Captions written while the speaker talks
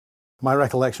My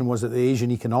recollection was that the Asian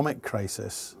economic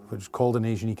crisis, which was called an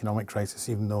Asian economic crisis,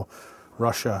 even though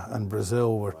Russia and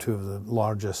Brazil were two of the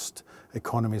largest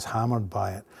economies hammered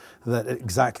by it, that at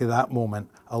exactly that moment,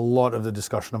 a lot of the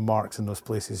discussion of Marx in those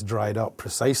places dried up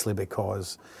precisely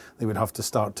because they would have to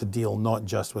start to deal not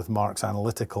just with Marx's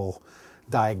analytical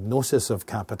diagnosis of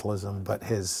capitalism, but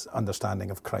his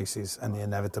understanding of crises and the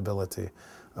inevitability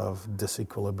of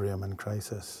disequilibrium and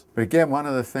crisis. But again, one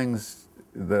of the things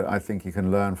that I think you can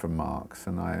learn from Marx,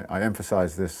 and I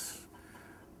emphasize this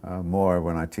more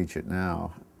when I teach it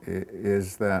now,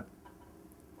 is that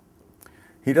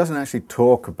he doesn't actually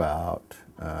talk about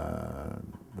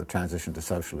the transition to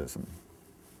socialism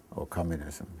or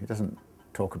communism. He doesn't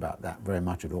talk about that very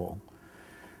much at all.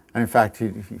 And in fact,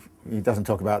 he doesn't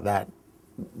talk about that.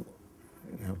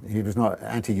 You know, he was not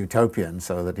anti-utopian,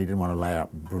 so that he didn't want to lay out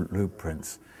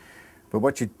blueprints. But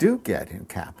what you do get in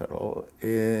Capital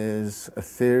is a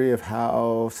theory of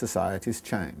how societies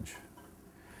change.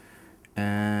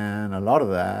 And a lot of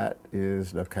that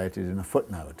is located in a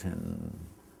footnote in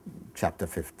chapter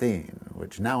 15,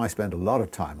 which now I spend a lot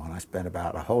of time on. I spent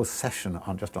about a whole session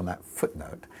on just on that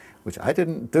footnote, which I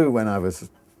didn't do when I was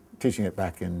teaching it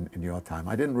back in your time.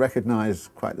 I didn't recognize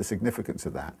quite the significance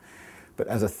of that. But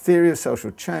as a theory of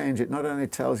social change, it not only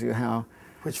tells you how...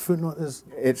 Which footnote is?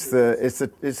 It's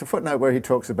the footnote where he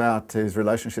talks about his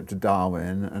relationship to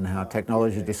Darwin and how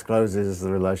technology discloses the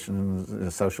relations,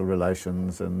 the social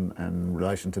relations and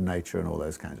relation to nature and all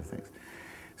those kinds of things.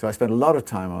 So I spent a lot of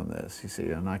time on this, you see,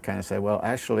 and I kind of say, well,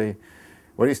 actually,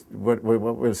 what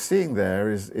we're seeing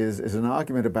there is an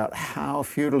argument about how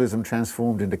feudalism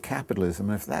transformed into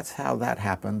capitalism. And if that's how that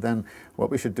happened, then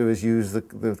what we should do is use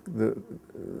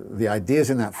the ideas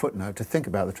in that footnote to think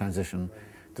about the transition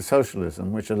to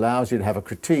socialism, which allows you to have a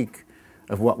critique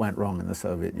of what went wrong in the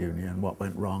Soviet Union, what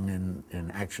went wrong in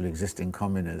actually existing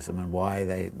communism, and why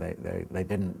they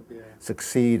didn't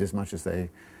succeed as much as they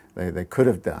could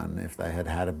have done if they had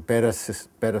had a better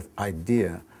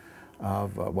idea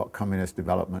of what communist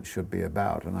development should be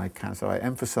about. And so I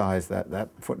emphasize that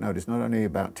footnote is not only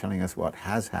about telling us what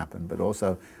has happened, but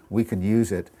also we can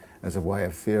use it as a way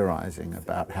of theorizing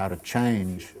about how to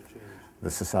change the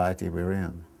society we're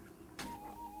in.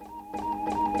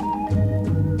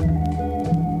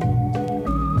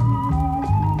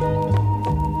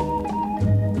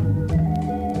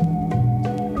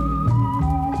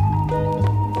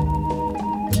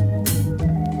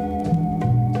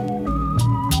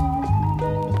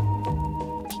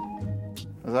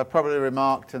 As I probably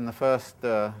remarked in the first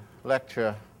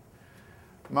lecture,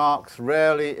 Marx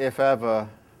rarely, if ever,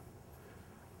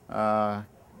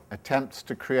 attempts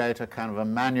to create a kind of a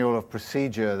manual of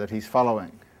procedure that he's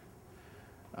following.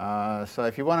 So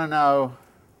if you want to know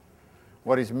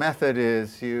what his method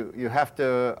is, you have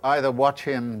to either watch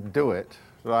him do it,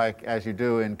 like as you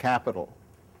do in Capital,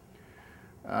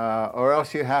 or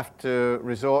else you have to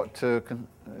resort to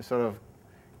sort of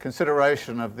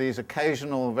consideration of these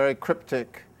occasional, very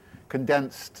cryptic,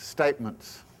 condensed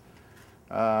statements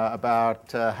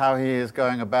about how he is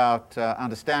going about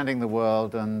understanding the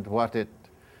world and what it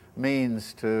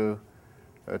means to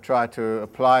try to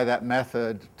apply that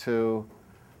method to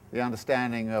the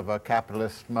understanding of a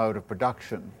capitalist mode of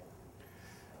production.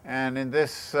 And in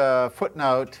this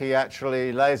footnote, he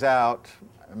actually lays out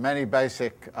many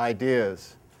basic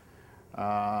ideas.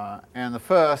 And the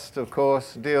first, of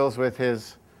course, deals with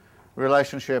his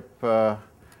relationship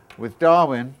with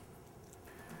Darwin,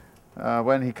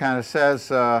 when he kind of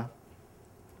says a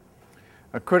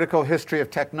critical history of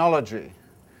technology.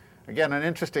 Again, an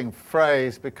interesting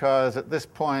phrase, because at this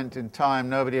point in time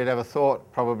nobody had ever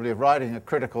thought probably of writing a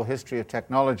critical history of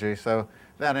technology, so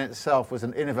that in itself was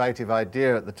an innovative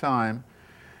idea at the time.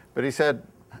 But he said,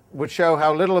 would show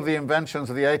how little of the inventions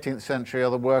of the 18th century are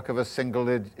the work of a single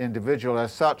individual.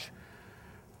 As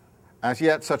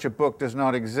yet such a book does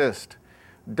not exist.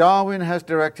 Darwin has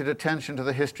directed attention to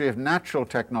the history of natural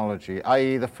technology,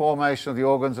 i.e. the formation of the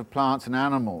organs of plants and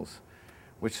animals,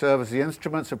 which serve as the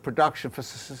instruments of production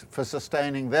for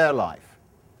sustaining their life.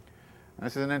 And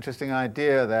this is an interesting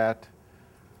idea, that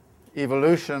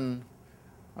evolution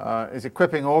is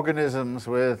equipping organisms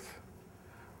with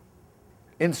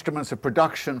instruments of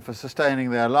production for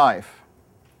sustaining their life.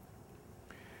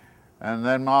 And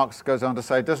then Marx goes on to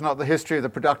say, does not the history of the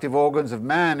productive organs of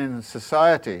man in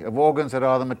society, of organs that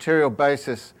are the material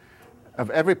basis of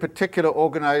every particular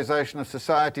organization of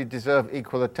society, deserve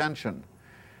equal attention?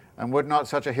 And would not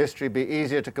such a history be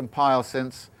easier to compile,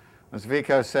 since, as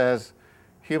Vico says,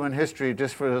 human history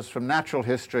differs from natural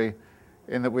history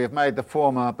in that we have made the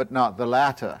former but not the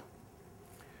latter?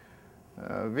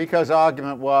 Vico's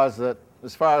argument was that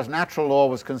as far as natural law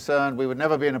was concerned, we would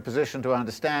never be in a position to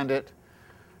understand it.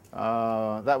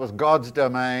 That was God's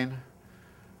domain,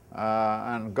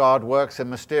 and God works in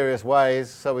mysterious ways,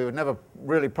 so we would never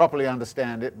really properly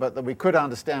understand it, but that we could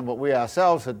understand what we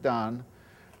ourselves had done,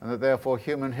 and that therefore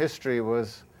human history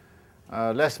was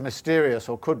less mysterious,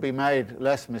 or could be made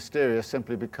less mysterious,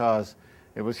 simply because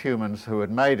it was humans who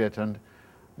had made it, and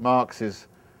Marx is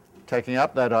taking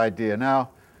up that idea. Now,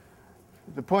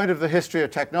 the point of the history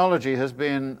of technology has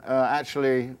been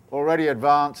actually already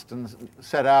advanced and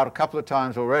set out a couple of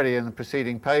times already in the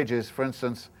preceding pages. For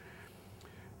instance,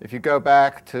 if you go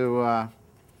back to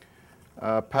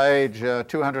page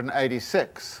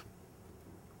 286,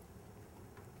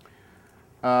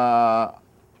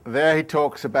 there he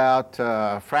talks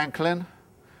about Franklin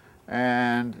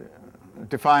and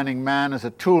defining man as a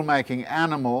tool-making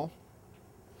animal.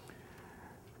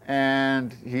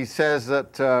 And he says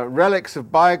that relics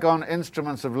of bygone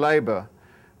instruments of labor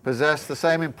possess the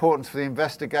same importance for the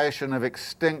investigation of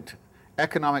extinct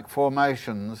economic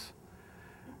formations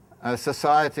of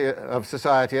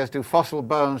society as do fossil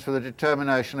bones for the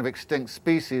determination of extinct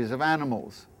species of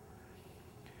animals.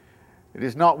 It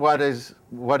is not what is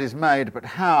made, but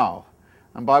how,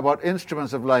 and by what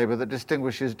instruments of labor that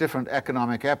distinguishes different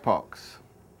economic epochs.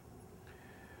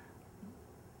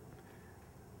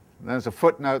 There's a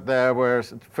footnote there,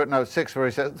 footnote 6, where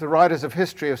he says, the writers of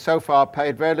history have so far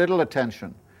paid very little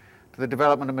attention to the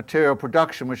development of material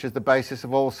production, which is the basis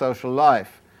of all social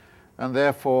life, and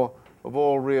therefore of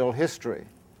all real history.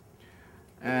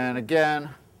 And again,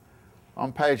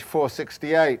 on page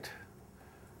 468,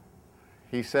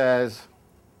 he says,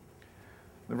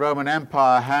 the Roman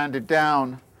Empire handed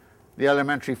down the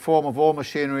elementary form of all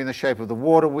machinery in the shape of the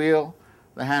water wheel.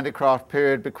 The handicraft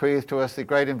period bequeathed to us the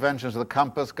great inventions of the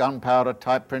compass, gunpowder,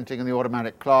 type printing, and the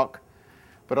automatic clock.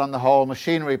 But on the whole,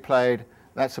 machinery played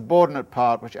that subordinate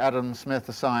part which Adam Smith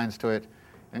assigns to it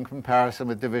in comparison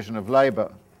with division of labor.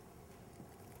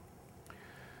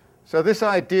 So this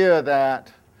idea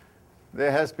that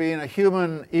there has been a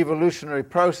human evolutionary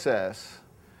process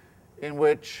in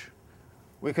which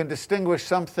we can distinguish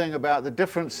something about the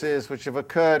differences which have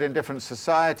occurred in different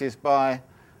societies by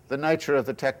the nature of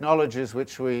the technologies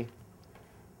which we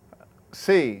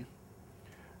see.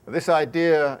 This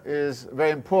idea is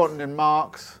very important in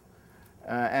Marx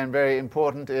and very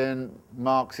important in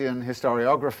Marxian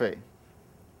historiography.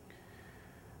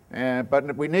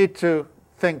 But we need to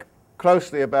think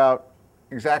closely about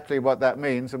exactly what that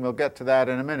means, and we'll get to that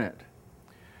in a minute.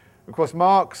 Of course,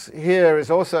 Marx here is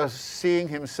also seeing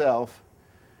himself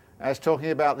as talking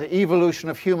about the evolution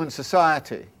of human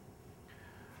society,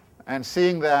 and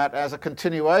seeing that as a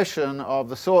continuation of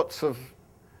the sorts of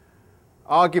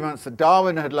arguments that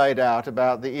Darwin had laid out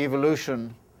about the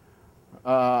evolution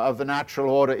of the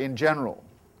natural order in general.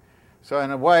 So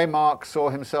in a way, Marx saw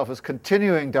himself as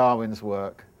continuing Darwin's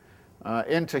work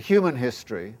into human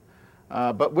history,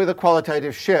 but with a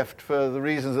qualitative shift for the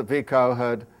reasons that Vico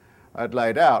had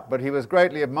laid out. But he was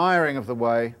greatly admiring of the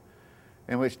way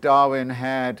in which Darwin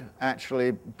had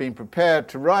actually been prepared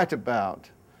to write about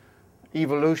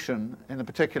evolution in the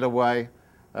particular way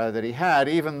that he had,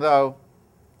 even though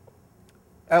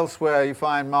elsewhere you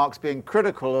find Marx being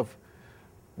critical of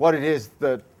what it is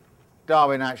that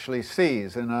Darwin actually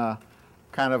sees. In a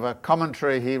kind of a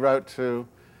commentary he wrote to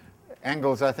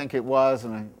Engels, I think it was,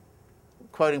 and I'm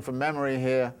quoting from memory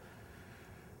here,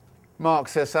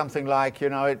 Marx says something like,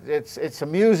 it's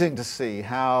amusing to see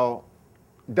how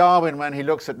Darwin, when he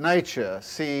looks at nature,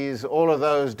 sees all of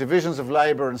those divisions of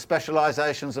labor and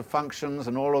specializations of functions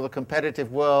and all of the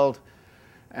competitive world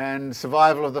and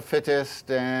survival of the fittest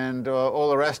and all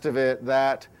the rest of it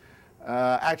that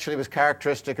actually was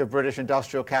characteristic of British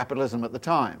industrial capitalism at the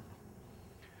time.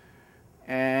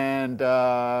 And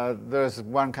there's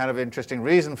one kind of interesting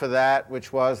reason for that,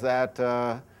 which was that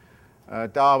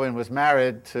Darwin was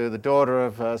married to the daughter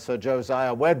of Sir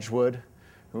Josiah Wedgwood,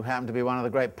 who happened to be one of the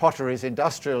great potteries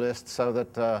industrialists, so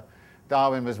that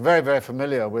Darwin was very, very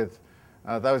familiar with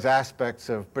those aspects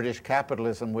of British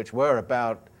capitalism which were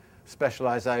about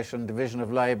specialization, division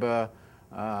of labor,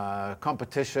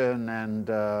 competition, and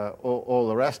all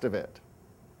the rest of it.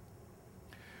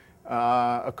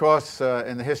 Of course,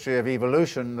 in the history of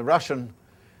evolution, the Russian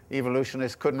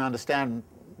evolutionists couldn't understand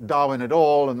Darwin at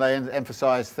all, and they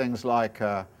emphasized things like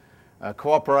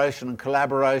cooperation and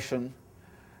collaboration.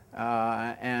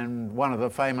 And one of the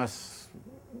famous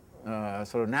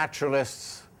sort of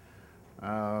naturalists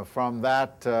from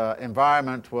that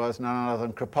environment was none other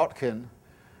than Kropotkin,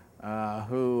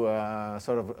 who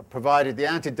sort of provided the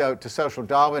antidote to social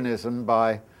Darwinism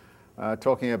by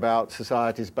talking about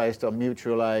societies based on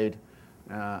mutual aid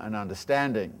and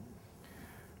understanding.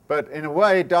 But in a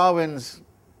way, Darwin's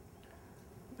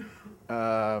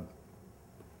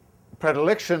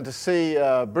predilection to see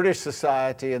British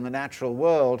society in the natural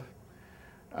world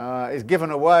is given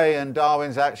away in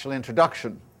Darwin's actual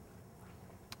introduction.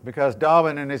 Because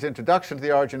Darwin, in his introduction to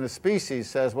The Origin of Species,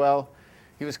 says, well,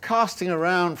 he was casting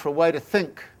around for a way to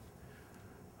think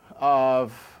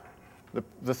of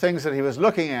the things that he was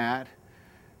looking at,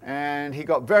 and he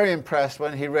got very impressed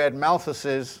when he read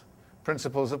Malthus's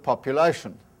Principles of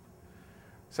Population.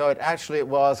 So it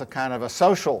was a kind of a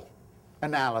social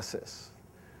analysis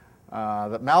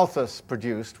that Malthus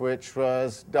produced, which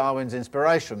was Darwin's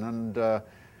inspiration. And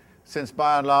since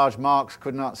by and large Marx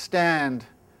could not stand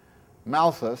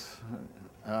Malthus,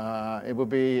 it would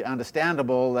be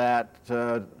understandable that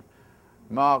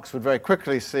Marx would very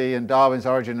quickly see in Darwin's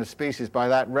Origin of Species, by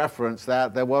that reference,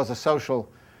 that there was a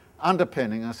social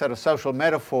underpinning, a set of social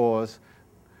metaphors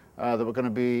that were going to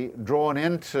be drawn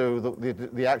into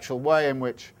the actual way in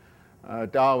which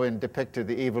Darwin depicted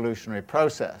the evolutionary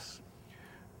process.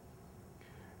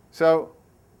 So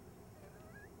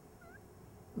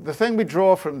the thing we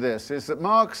draw from this is that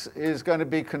Marx is going to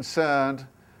be concerned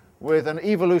with an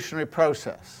evolutionary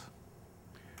process,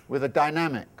 with a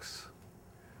dynamics.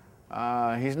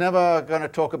 He's never going to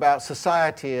talk about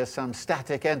society as some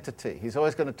static entity. He's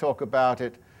always going to talk about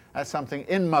it as something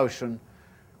in motion,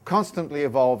 constantly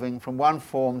evolving from one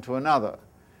form to another.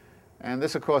 And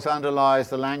this, of course, underlies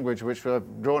the language which we've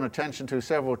drawn attention to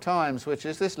several times, which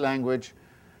is this language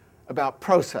about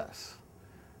process.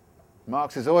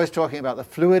 Marx is always talking about the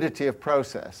fluidity of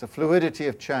process, the fluidity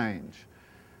of change,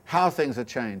 how things are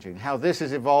changing, how this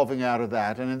is evolving out of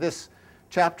that. And in this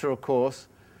chapter, of course,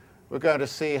 we're going to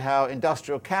see how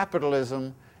industrial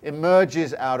capitalism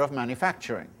emerges out of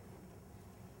manufacturing,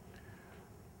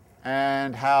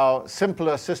 and how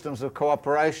simpler systems of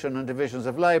cooperation and divisions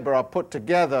of labor are put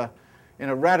together in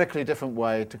a radically different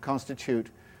way to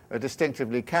constitute a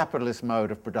distinctively capitalist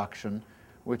mode of production,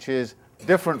 which is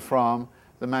different from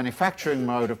the manufacturing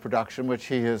mode of production which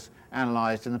he has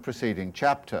analyzed in the preceding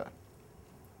chapter.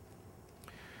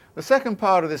 The second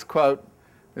part of this quote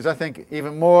is, I think,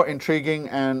 even more intriguing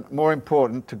and more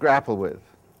important to grapple with.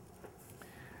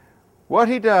 What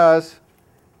he does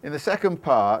in the second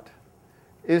part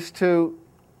is to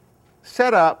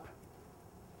set up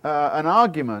an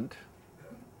argument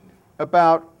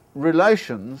about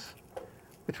relations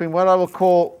between what I will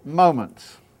call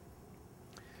moments.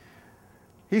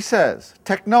 He says,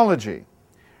 technology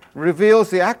reveals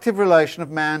the active relation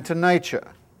of man to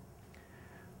nature,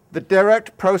 the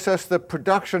direct process, the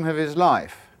production of his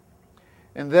life,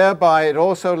 and thereby it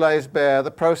also lays bare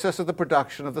the process of the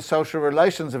production of the social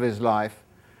relations of his life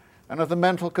and of the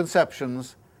mental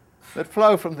conceptions that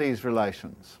flow from these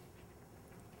relations.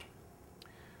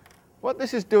 What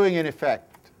this is doing, in effect,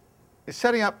 is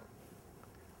setting up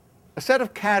a set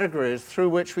of categories through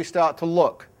which we start to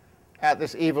look at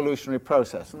this evolutionary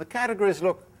process. And the categories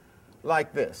look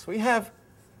like this. We have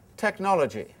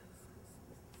technology.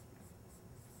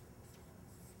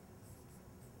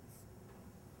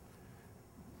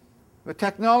 The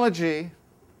technology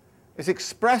is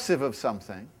expressive of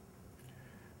something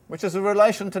which is a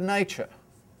relation to nature.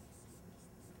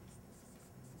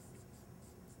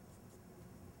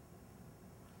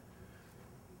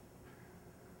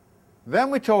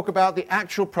 Then we talk about the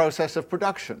actual process of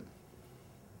production.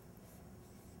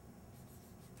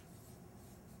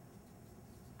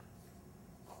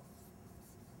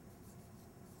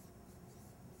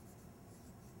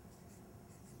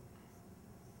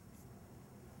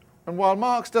 And while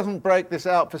Marx doesn't break this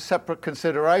out for separate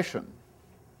consideration,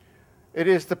 it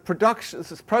is the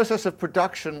process of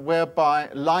production whereby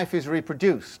life is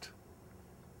reproduced.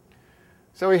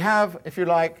 So we have, if you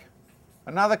like,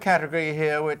 another category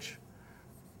here which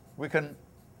we can,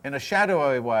 in a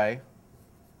shadowy way,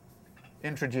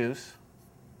 introduce,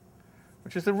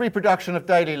 which is the reproduction of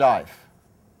daily life.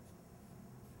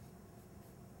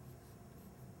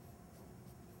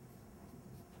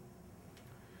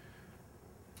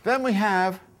 Then we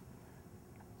have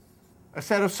a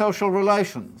set of social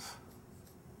relations.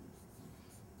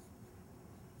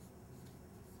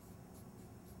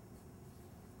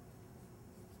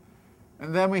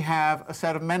 And then we have a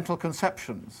set of mental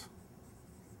conceptions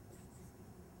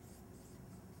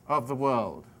of the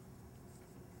world.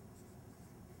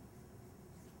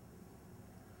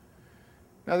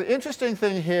 Now, the interesting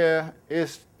thing here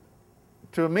is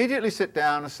to immediately sit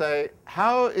down and say,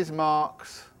 how is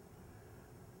Marx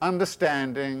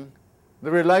understanding the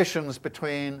relations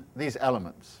between these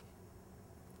elements?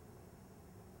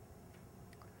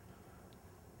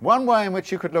 One way in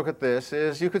which you could look at this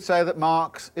is you could say that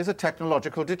Marx is a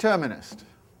technological determinist.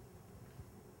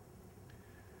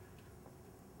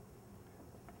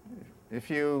 if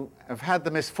you have had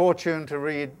the misfortune to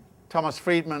read Thomas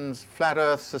Friedman's Flat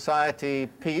Earth Society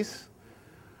piece,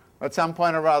 at some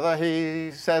point or other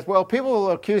he says, well, people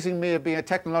are accusing me of being a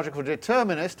technological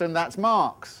determinist, and that's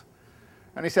Marx.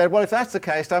 And he said, well, if that's the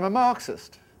case, I'm a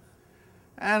Marxist.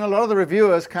 And a lot of the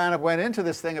reviewers kind of went into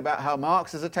this thing about how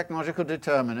Marx is a technological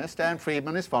determinist and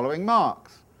Friedman is following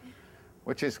Marx,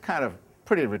 which is kind of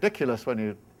pretty ridiculous when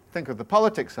you think of the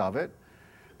politics of it.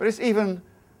 But it's even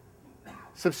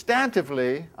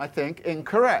substantively, I think,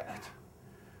 incorrect.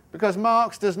 Because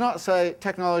Marx does not say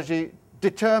technology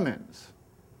determines.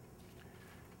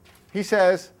 He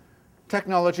says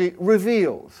technology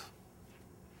reveals.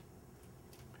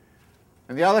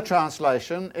 In the other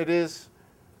translation, it is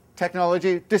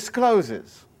technology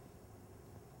discloses.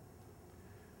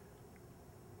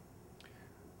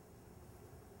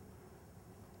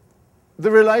 The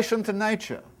relation to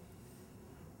nature.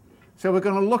 So we're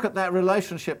going to look at that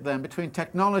relationship then between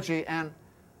technology and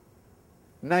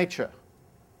nature.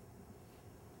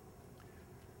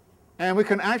 And we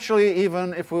can actually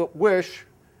even, if we wish,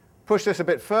 push this a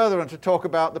bit further and to talk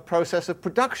about the process of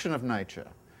production of nature,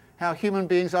 how human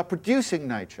beings are producing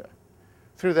nature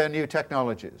through their new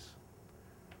technologies,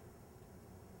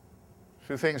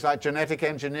 through things like genetic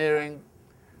engineering,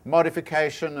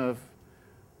 modification of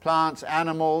plants,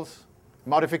 animals,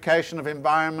 modification of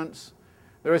environments.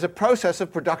 There is a process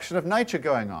of production of nature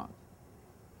going on.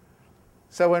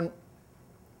 So when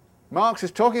Marx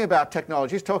is talking about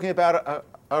technology, he's talking about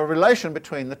a relation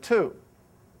between the two.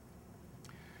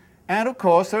 And of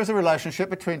course, there is a relationship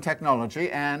between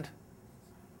technology and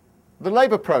the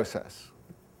labor process.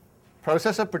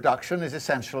 Process of production is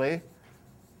essentially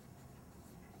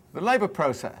the labor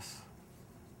process.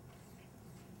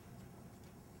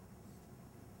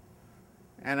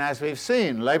 And as we've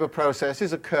seen, labor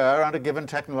processes occur under given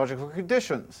technological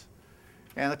conditions.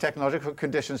 And the technological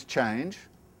conditions change,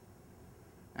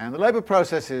 and the labor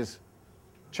processes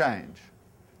change.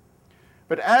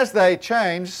 But as they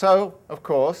change, so, of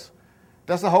course,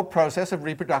 does the whole process of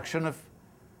reproduction of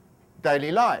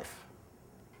daily life.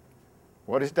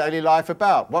 What is daily life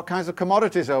about? What kinds of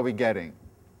commodities are we getting?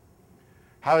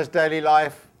 How is daily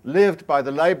life lived by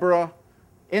the laborer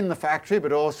in the factory,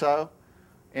 but also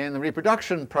in the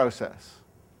reproduction process?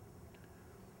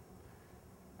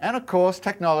 And of course,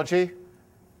 technology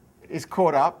is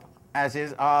caught up, as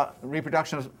is our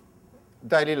reproduction of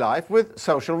daily life, with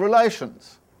social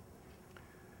relations.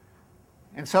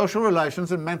 In social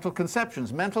relations and mental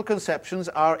conceptions. Mental conceptions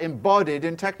are embodied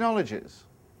in technologies,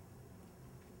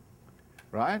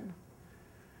 right?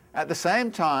 At the same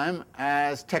time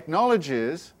as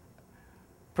technologies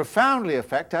profoundly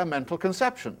affect our mental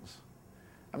conceptions.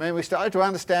 I mean, we started to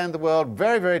understand the world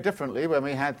very, very differently when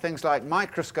we had things like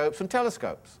microscopes and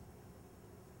telescopes.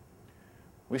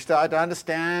 We started to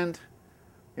understand,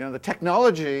 the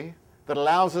technology that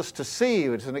allows us to see.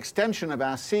 It's an extension of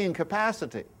our seeing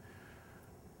capacity.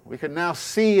 We can now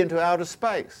see into outer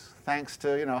space, thanks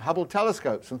to Hubble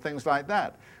telescopes and things like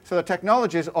that. So the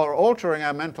technologies are altering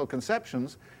our mental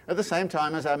conceptions at the same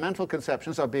time as our mental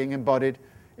conceptions are being embodied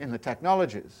in the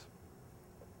technologies.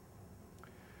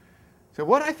 So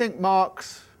what I think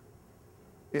Marx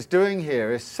is doing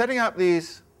here is setting up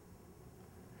these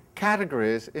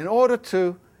categories in order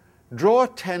to draw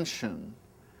attention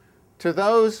to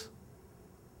those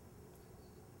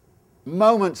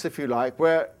moments, if you like,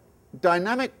 where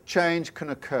dynamic change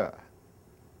can occur.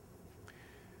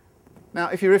 Now,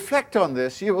 if you reflect on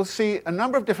this, you will see a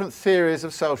number of different theories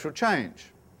of social change.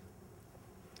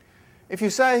 If you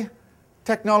say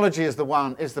technology is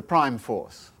the prime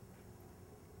force,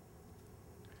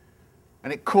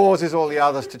 and it causes all the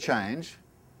others to change,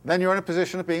 then you're in a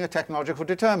position of being a technological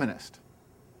determinist.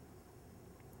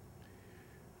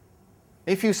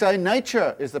 If you say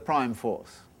nature is the prime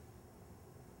force,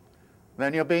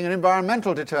 then you're being an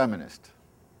environmental determinist.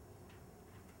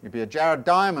 You'd be a Jared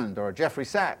Diamond or a Jeffrey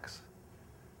Sachs.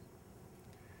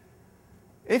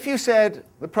 If you said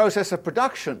the process of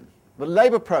production, the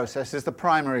labor process, is the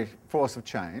primary force of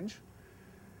change,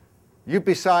 you'd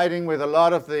be siding with a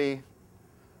lot of the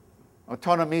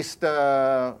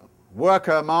autonomista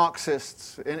worker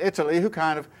Marxists in Italy who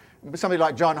somebody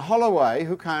like John Holloway,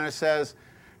 who kind of says,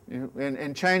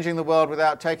 in changing the world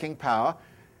without taking power,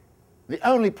 the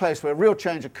only place where real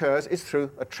change occurs is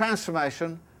through a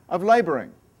transformation of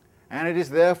laboring. And it is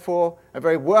therefore a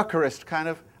very workerist kind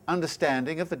of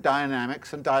understanding of the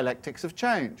dynamics and dialectics of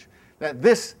change. That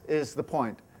this is the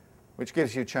point which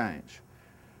gives you change.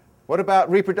 What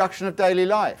about reproduction of daily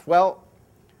life? Well,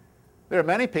 there are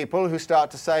many people who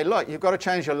start to say, look, you've got to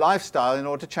change your lifestyle in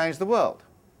order to change the world.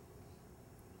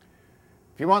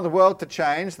 If you want the world to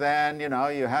change, then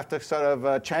you have to sort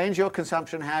of change your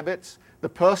consumption habits. The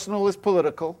personal is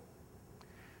political,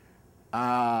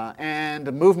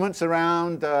 and movements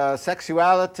around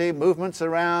sexuality, movements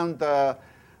around the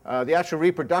actual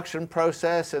reproduction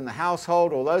process in the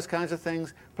household, all those kinds of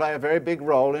things play a very big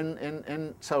role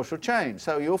in social change.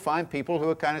 So you'll find people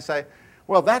who kind of say,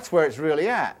 well, that's where it's really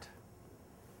at.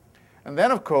 And then,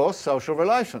 of course, social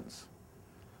relations.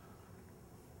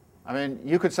 I mean,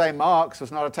 you could say Marx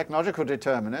was not a technological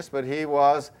determinist, but he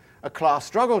was a class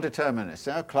struggle determinist.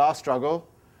 Class struggle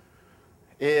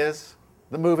is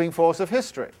the moving force of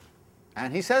history.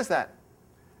 And he says that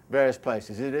in various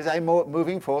places. It is a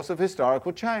moving force of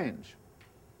historical change.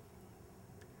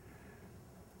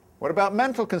 What about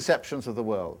mental conceptions of the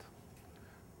world?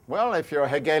 Well, if you're a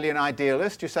Hegelian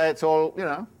idealist, you say it's all,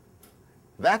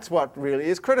 that's what really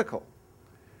is critical.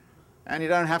 And you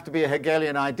don't have to be a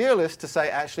Hegelian idealist to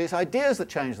say, actually, it's ideas that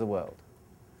change the world.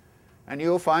 And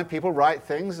you'll find people write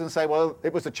things and say, well,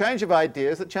 it was the change of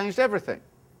ideas that changed everything.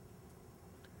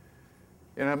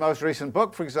 In her most recent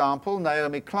book, for example,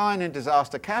 Naomi Klein in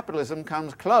Disaster Capitalism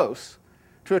comes close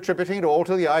to attributing it all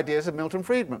to the ideas of Milton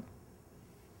Friedman.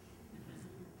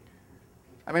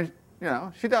 I mean,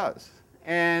 she does.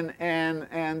 And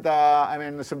I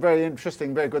mean, there's some very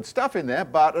interesting, very good stuff in there,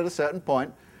 but at a certain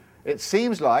point, it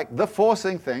seems like the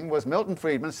forcing thing was Milton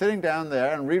Friedman sitting down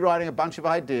there and rewriting a bunch of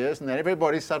ideas, and then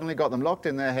everybody suddenly got them locked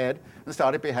in their head and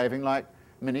started behaving like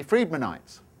mini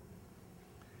Friedmanites.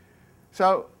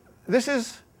 So it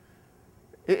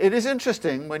is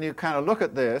interesting when you kind of look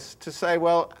at this to say,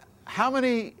 well, how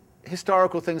many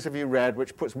historical things have you read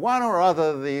which puts one or other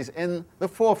of these in the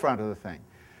forefront of the thing?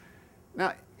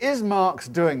 Now, is Marx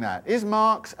doing that? Is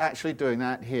Marx actually doing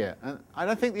that here? And I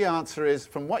don't think the answer is,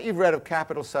 from what you've read of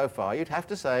Capital so far, you'd have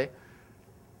to say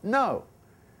no.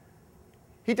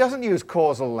 He doesn't use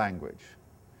causal language.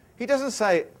 He doesn't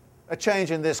say a change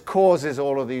in this causes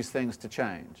all of these things to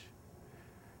change.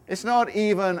 It's not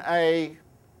even a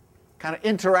kind of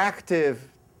interactive,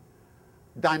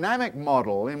 dynamic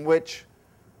model in which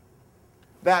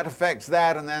that affects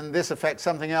that, and then this affects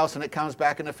something else, and it comes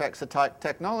back and affects the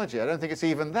technology. I don't think it's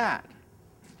even that.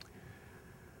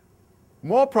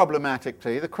 More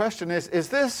problematically, the question is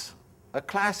this a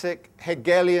classic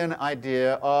Hegelian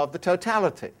idea of the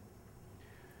totality?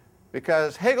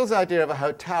 Because Hegel's idea of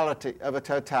a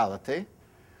totality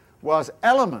was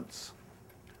elements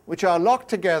which are locked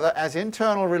together as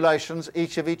internal relations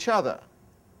each of each other.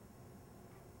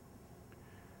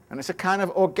 And it's a kind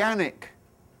of organic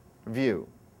view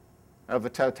of the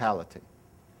totality.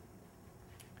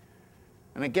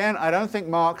 And again, I don't think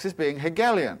Marx is being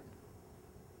Hegelian.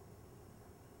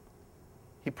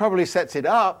 He probably sets it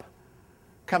up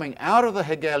coming out of the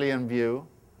Hegelian view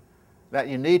that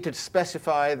you need to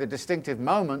specify the distinctive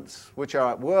moments which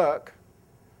are at work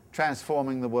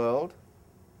transforming the world.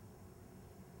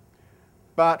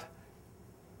 But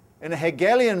in a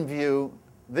Hegelian view,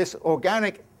 this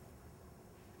organic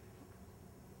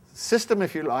system,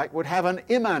 if you like, would have an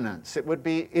immanence. It would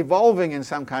be evolving in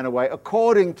some kind of way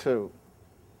according to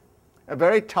a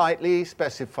very tightly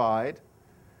specified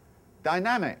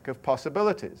dynamic of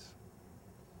possibilities.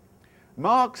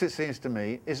 Marx, it seems to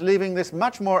me, is leaving this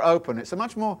much more open. It's a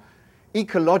much more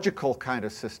ecological kind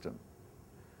of system.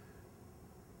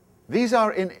 These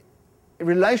are in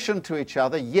relation to each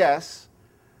other, yes,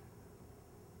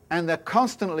 and they're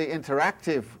constantly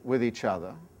interactive with each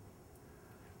other.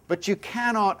 But you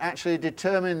cannot actually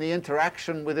determine the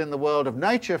interaction within the world of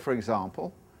nature, for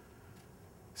example,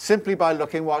 simply by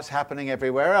looking what's happening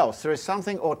everywhere else. There is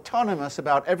something autonomous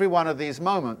about every one of these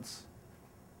moments,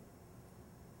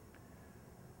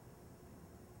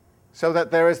 so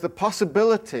that there is the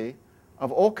possibility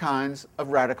of all kinds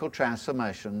of radical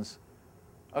transformations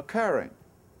occurring.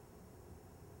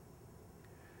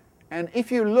 And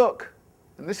if you look,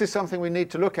 and this is something we need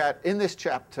to look at in this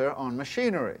chapter on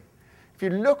machinery, if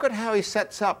you look at how he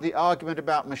sets up the argument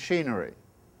about machinery,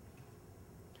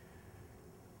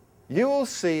 you will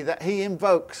see that he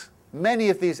invokes many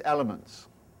of these elements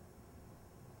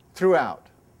throughout.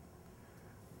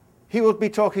 He will be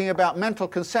talking about mental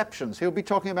conceptions. He'll be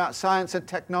talking about science and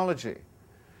technology,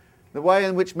 the way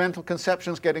in which mental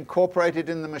conceptions get incorporated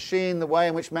in the machine, the way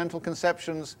in which mental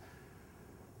conceptions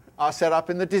are set up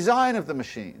in the design of the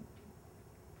machine.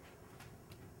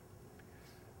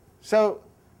 So,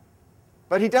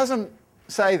 but he doesn't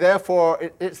say,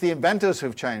 therefore, it's the inventors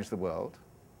who've changed the world.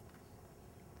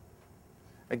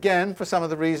 Again, for some of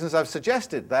the reasons I've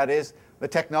suggested. That is, the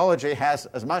technology has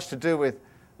as much to do with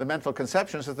the mental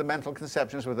conceptions as the mental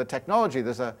conceptions with the technology.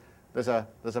 There's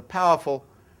a powerful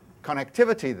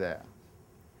connectivity there.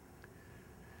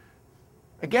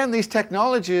 Again, these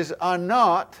technologies are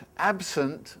not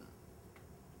absent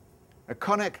a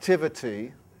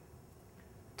connectivity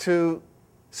to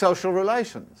social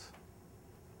relations.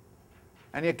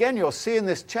 And again, you'll see in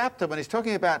this chapter, when he's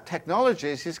talking about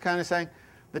technologies, he's kind of saying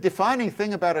the defining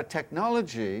thing about a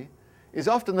technology is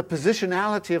often the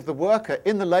positionality of the worker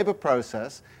in the labor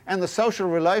process and the social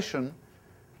relation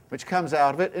which comes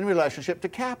out of it in relationship to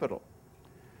capital.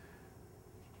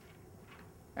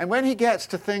 And when he gets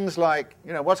to things like,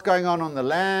 what's going on the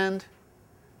land,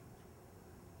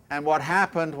 and what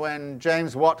happened when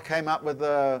James Watt came up with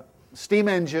the steam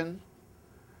engine,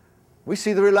 we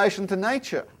see the relation to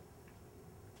nature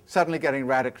suddenly getting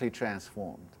radically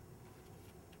transformed.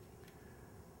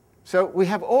 So we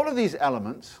have all of these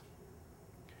elements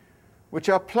which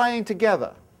are playing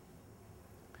together.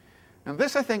 And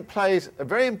this, I think, plays a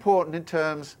very important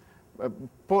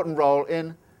role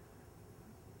in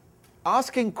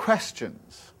asking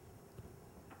questions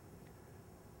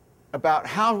about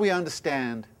how we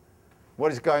understand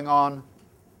what is going on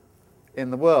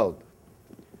in the world.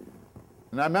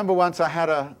 And I remember once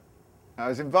I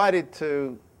was invited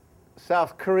to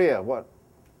South Korea,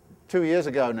 2 years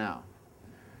ago now,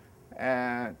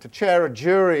 to chair a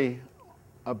jury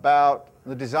about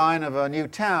the design of a new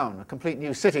town, a complete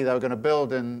new city they were going to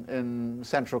build in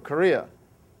Central Korea.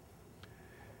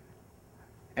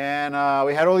 And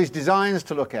we had all these designs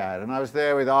to look at, and I was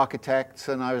there with architects,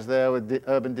 and I was there with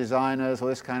urban designers, all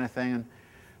this kind of thing, and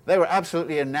they were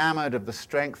absolutely enamored of the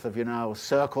strength of,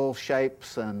 circle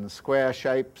shapes and square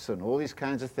shapes and all these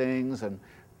kinds of things, and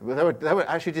they were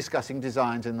actually discussing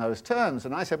designs in those terms.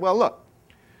 And I said, well, look,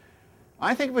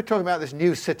 I think if we're talking about this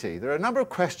new city, there are a number of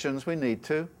questions we need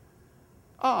to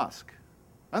ask.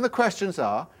 And the questions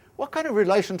are, what kind of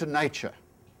relation to nature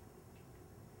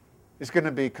is going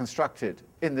to be constructed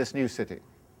in this new city?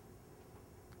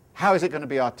 How is it going to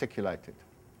be articulated?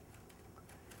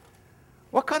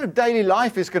 What kind of daily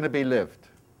life is going to be lived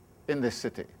in this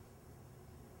city?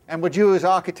 And would you as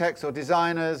architects or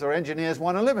designers or engineers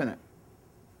want to live in it?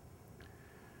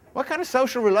 What kind of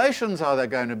social relations are there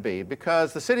going to be?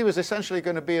 Because the city was essentially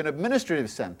going to be an administrative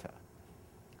center.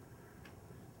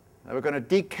 They were going to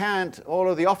decant all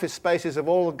of the office spaces of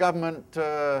all the government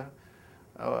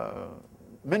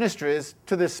ministries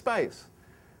to this space.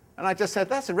 And I just said,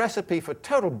 that's a recipe for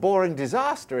total boring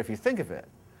disaster if you think of it.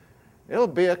 It'll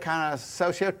be a kind of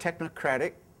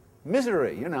socio-technocratic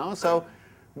misery, So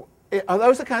are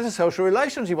those the kinds of social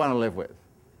relations you want to live with?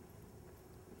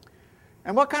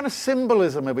 And what kind of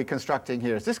symbolism are we constructing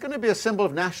here? Is this going to be a symbol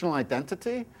of national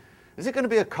identity? Is it going to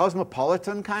be a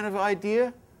cosmopolitan kind of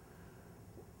idea?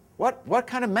 What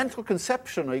kind of mental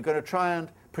conception are you going to try and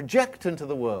project into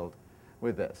the world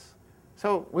with this?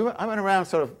 So I went around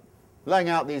sort of laying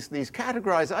out these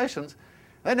categorizations.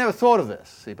 They never thought of this,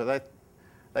 see, but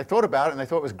they thought about it and they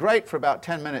thought it was great for about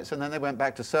 10 minutes, and then they went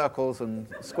back to circles and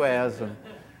squares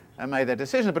and made their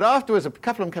decision. But afterwards, a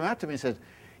couple of them came out to me and said,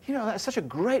 that's such a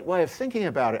great way of thinking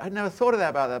about it. I'd never thought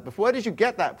about that before. Where did you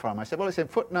get that from? I said, well, it's in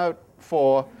footnote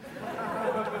 4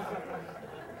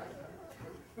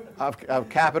 of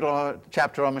Capital,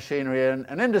 chapter on machinery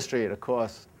and industry. And of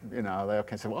course, they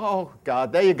can say, well, oh,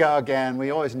 God, there you go again. We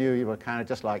always knew you were kind of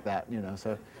just like that,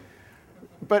 So,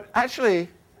 but actually,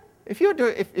 if you were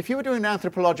doing an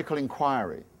anthropological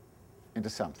inquiry into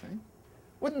something,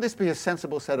 wouldn't this be a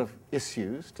sensible set of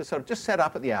issues to sort of just set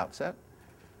up at the outset?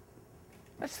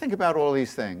 Let's think about all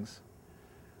these things.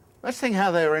 Let's think how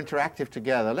they are interactive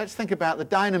together. Let's think about the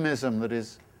dynamism that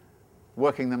is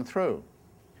working them through.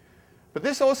 But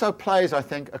this also plays, I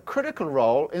think, a critical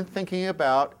role in thinking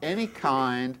about any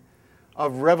kind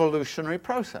of revolutionary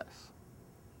process.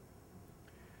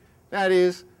 That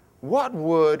is, what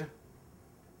would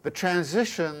the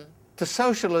transition to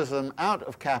socialism out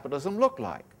of capitalism look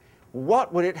like?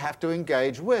 What would it have to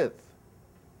engage with?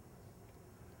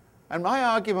 And my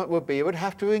argument would be it would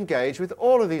have to engage with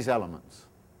all of these elements.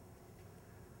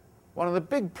 One of the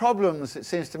big problems, it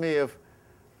seems to me, of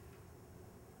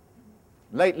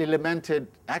lately lamented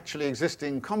actually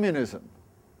existing communism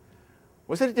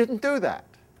was that it didn't do that.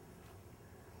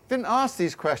 It didn't ask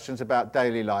these questions about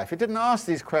daily life. It didn't ask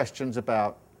these questions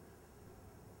about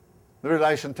the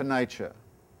relation to nature.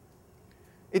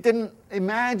 It didn't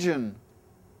imagine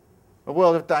a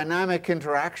world of dynamic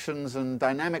interactions and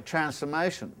dynamic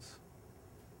transformations.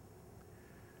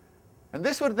 And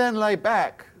this would then lay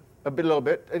back a little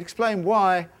bit and explain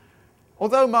why,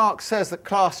 although Marx says that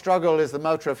class struggle is the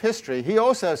motor of history, he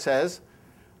also says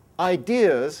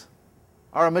ideas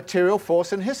are a material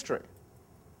force in history.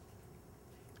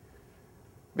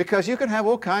 Because you can have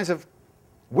all kinds of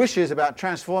wishes about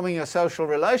transforming your social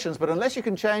relations, but unless you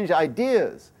can change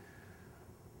ideas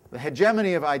the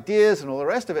hegemony of ideas and all the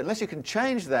rest of it, unless you can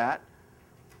change that,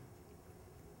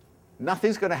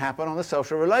 nothing's going to happen on the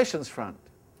social relations front.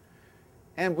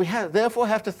 And we therefore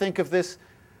have to think of this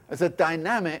as a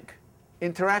dynamic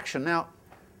interaction. Now,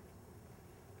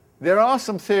 there are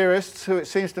some theorists who, it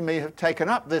seems to me, have taken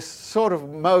up this sort of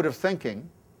mode of thinking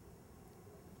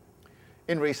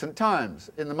in recent times.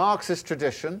 In the Marxist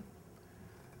tradition,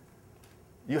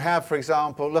 you have, for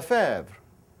example, Lefebvre.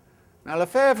 Now,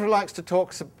 Lefebvre likes to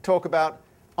talk about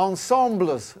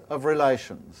ensembles of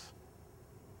relations.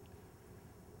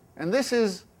 And this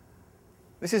is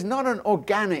not an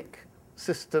organic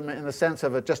system in the sense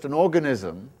of just an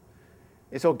organism.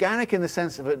 It's organic in the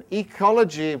sense of an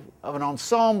ecology of an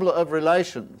ensemble of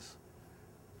relations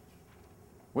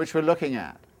which we're looking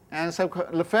at. And so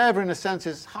Lefebvre, in a sense,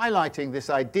 is highlighting this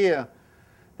idea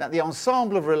that the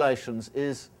ensemble of relations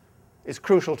is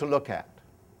crucial to look at.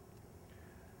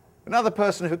 Another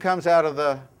person who comes out of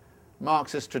the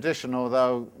Marxist tradition,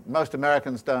 although most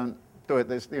Americans don't do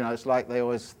it, it's like they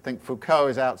always think Foucault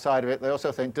is outside of it, they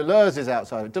also think Deleuze is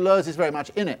outside of it. Deleuze is very much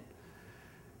in it.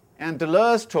 And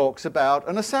Deleuze talks about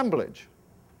an assemblage.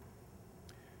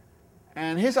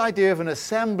 And his idea of an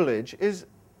assemblage is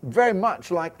very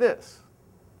much like this.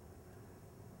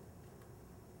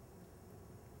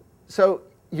 So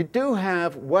you do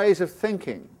have ways of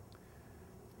thinking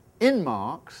in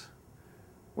Marx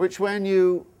which, when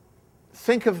you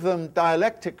think of them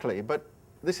dialectically, but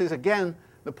this is again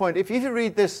the point, if you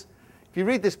read this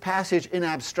passage in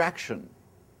abstraction,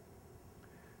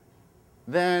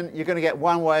 then you're going to get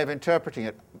one way of interpreting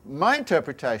it. My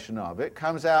interpretation of it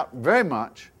comes out very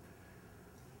much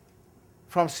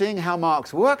from seeing how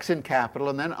Marx works in Capital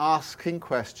and then asking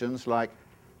questions like,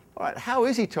 all right, how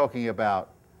is he talking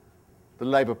about the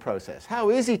labour process? How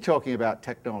is he talking about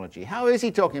technology? How is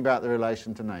he talking about the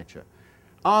relation to nature?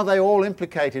 Are they all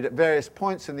implicated at various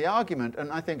points in the argument?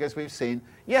 And I think, as we've seen,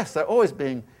 yes, they're always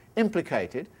being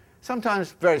implicated,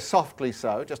 sometimes very softly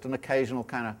so, just an occasional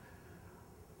kind of,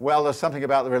 well, there's something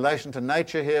about the relation to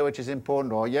nature here which is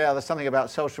important, or yeah, there's something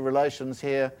about social relations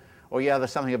here, or yeah,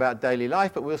 there's something about daily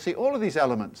life, but we'll see all of these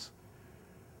elements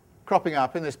cropping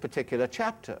up in this particular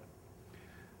chapter.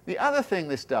 The other thing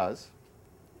this does,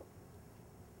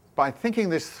 by thinking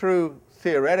this through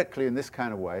theoretically in this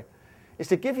kind of way, is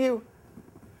to give you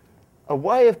a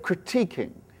way of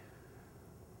critiquing.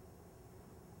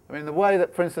 I mean, the way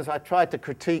that, for instance, I tried to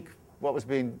critique what was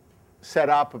being set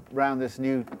up around this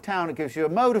new town, it gives you a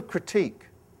mode of critique.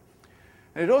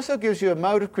 And it also gives you a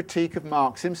mode of critique of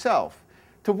Marx himself.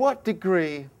 To what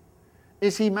degree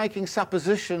is he making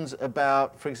suppositions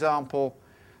about, for example,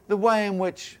 the way in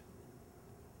which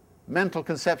mental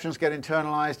conceptions get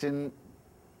internalized in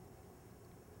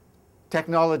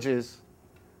technologies,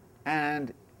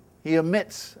 and he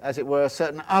omits, as it were,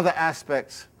 certain other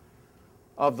aspects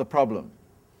of the problem.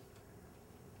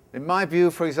 In my view,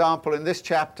 for example, in this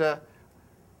chapter,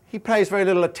 he pays very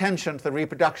little attention to the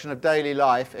reproduction of daily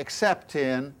life, except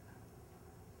in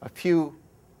a few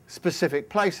specific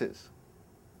places.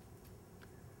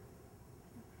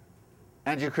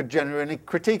 And you could genuinely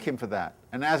critique him for that.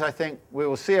 And as I think we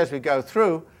will see as we go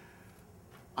through,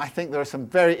 I think there are some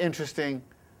very interesting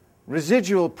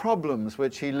residual problems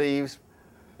which he leaves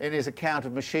in his account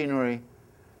of machinery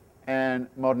and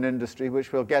modern industry,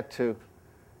 which we'll get to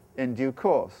in due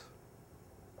course.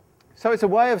 So it's a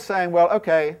way of saying, well,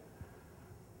 okay,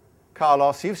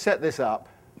 Carlos, you've set this up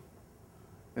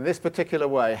in this particular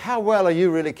way. How well are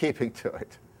you really keeping to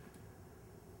it?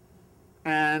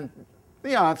 And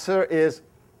the answer is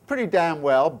pretty damn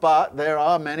well, but there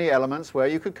are many elements where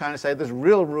you could kind of say there's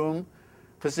real room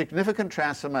for significant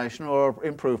transformation or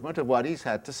improvement of what he's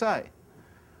had to say.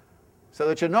 So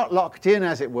that you're not locked in,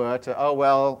 as it were, to, oh,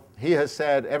 well, he has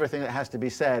said everything that has to be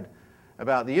said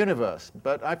about the universe.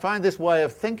 But I find this way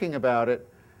of thinking about it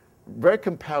very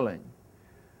compelling,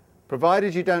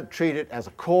 provided you don't treat it as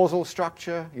a causal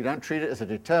structure, you don't treat it as a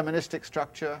deterministic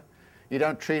structure, you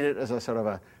don't treat it as a sort of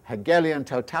a Hegelian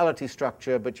totality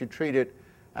structure, but you treat it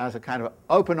as a kind of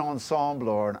open ensemble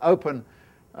or an open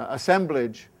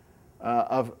assemblage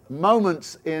of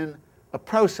moments in a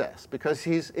process, because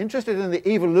he's interested in the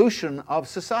evolution of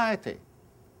society.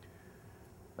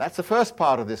 That's the first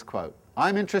part of this quote.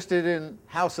 I'm interested in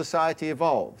how society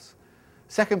evolves.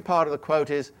 Second part of the quote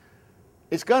is,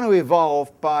 it's going to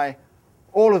evolve by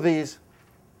all of these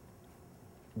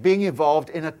being evolved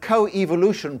in a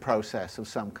co-evolution process of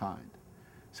some kind.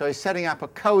 So he's setting up a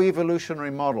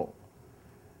co-evolutionary model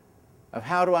of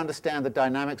how to understand the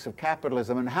dynamics of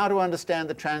capitalism and how to understand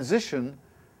the transition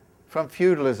from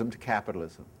feudalism to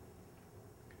capitalism.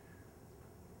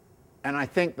 And I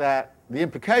think that the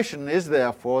implication is,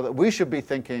 therefore, that we should be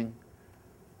thinking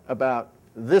about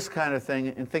this kind of thing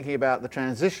in thinking about the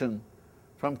transition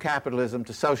from capitalism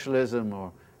to socialism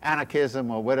or anarchism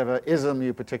or whatever ism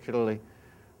you particularly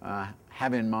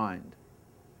have in mind.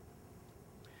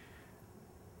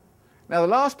 Now, the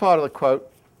last part of the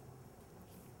quote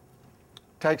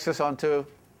takes us onto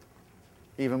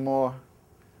even more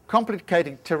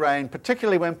complicated terrain,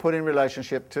 particularly when put in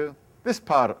relationship to this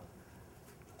part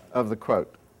of the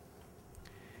quote.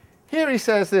 Here he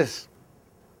says this: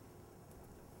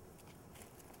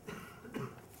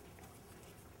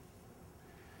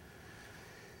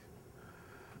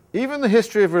 even the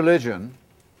history of religion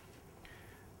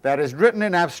that is written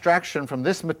in abstraction from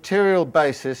this material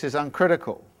basis is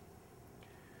uncritical.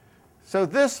 So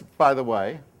this, by the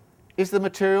way, is the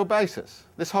material basis,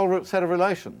 this whole set of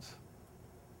relations.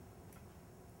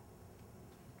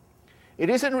 It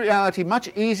is in reality much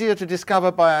easier to discover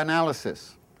by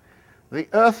analysis the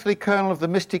earthly kernel of the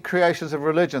mystic creations of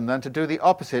religion than to do the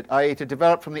opposite, i.e. to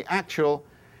develop from the actual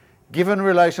given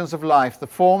relations of life the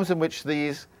forms in which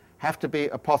these have to be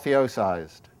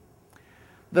apotheosized.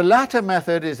 The latter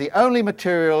method is the only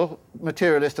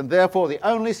materialist and therefore the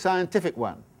only scientific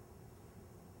one.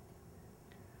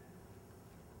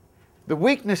 The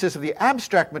weaknesses of the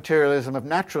abstract materialism of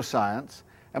natural science,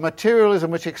 a materialism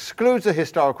which excludes the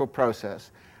historical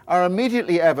process, are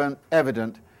immediately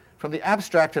evident from the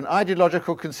abstract and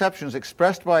ideological conceptions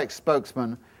expressed by its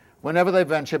spokesmen whenever they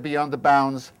venture beyond the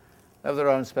bounds of their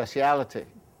own speciality.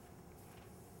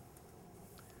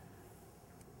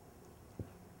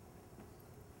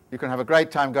 You can have a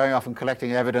great time going off and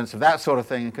collecting evidence of that sort of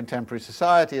thing in contemporary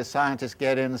society as scientists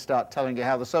get in and start telling you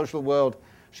how the social world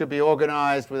should be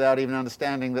organized without even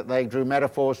understanding that they drew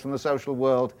metaphors from the social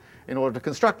world in order to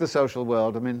construct the social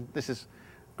world. I mean, this is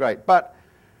great. But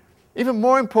even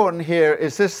more important here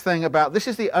is this thing about this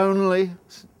is the only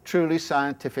truly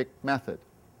scientific method.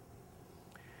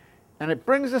 And it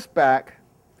brings us back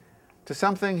to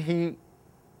something he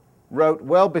wrote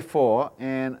well before,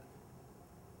 and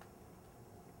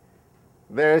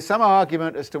there is some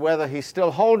argument as to whether he's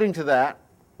still holding to that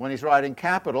when he's writing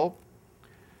Capital.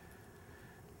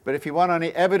 But if you want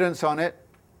any evidence on it,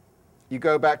 you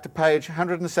go back to page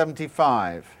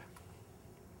 175,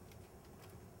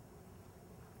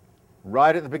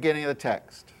 right at the beginning of the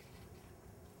text.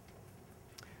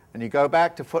 And you go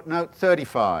back to footnote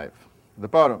 35, the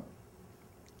bottom.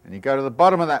 And you go to the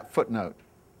bottom of that footnote,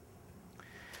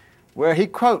 where he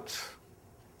quotes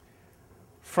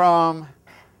from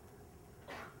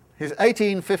his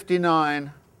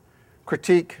 1859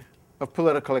 Critique of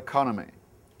Political Economy,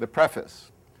 the preface,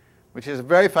 which is a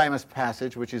very famous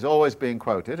passage which is always being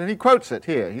quoted, and he quotes it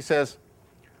here. He says,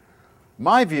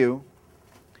 "My view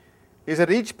is that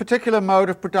each particular mode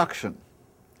of production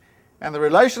and the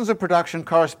relations of production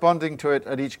corresponding to it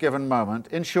at each given moment,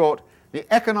 in short,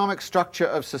 the economic structure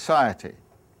of society,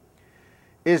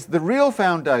 is the real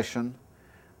foundation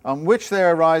on which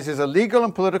there arises a legal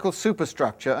and political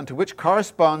superstructure and to which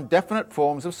correspond definite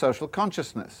forms of social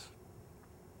consciousness.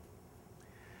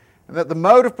 And that the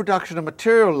mode of production of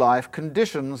material life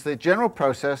conditions the general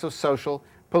process of social,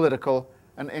 political,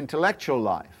 and intellectual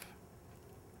life."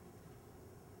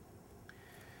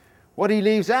 What he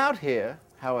leaves out here,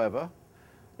 however,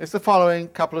 is the following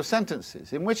couple of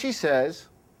sentences, in which he says,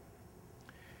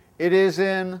 it is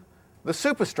in the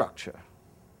superstructure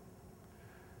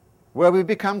where we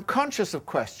become conscious of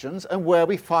questions and where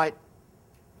we fight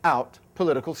out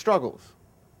political struggles.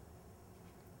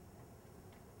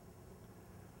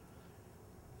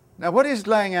 Now, what he's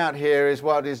laying out here is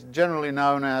what is generally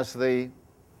known as the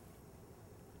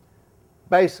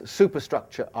base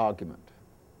superstructure argument.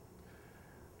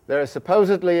 There is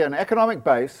supposedly an economic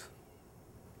base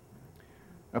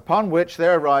upon which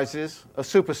there arises a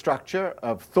superstructure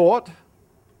of thought,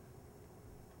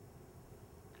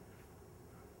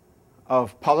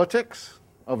 of politics,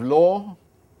 of law,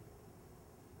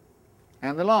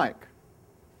 and the like.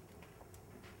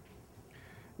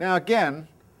 Now, again,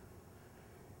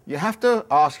 you have to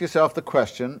ask yourself the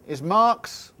question, is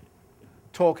Marx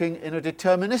talking in a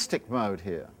deterministic mode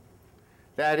here?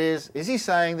 That is he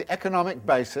saying the economic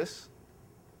basis,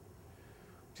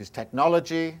 which is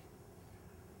technology,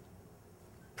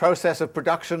 process of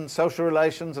production, social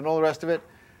relations, and all the rest of it,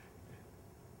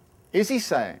 is he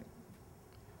saying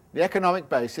the economic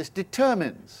basis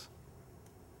determines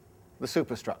the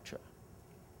superstructure?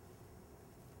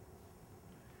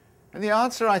 And the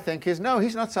answer, I think, is no,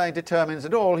 he's not saying determines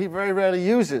at all. He very rarely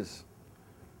uses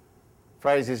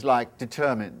phrases like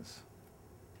determines.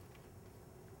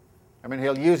 I mean,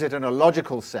 he'll use it in a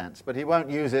logical sense, but he won't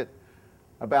use it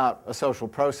about a social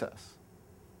process.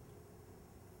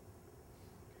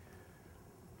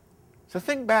 So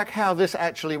think back how this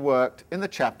actually worked in the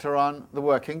chapter on the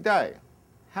working day.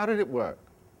 How did it work?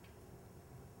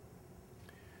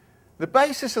 The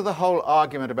basis of the whole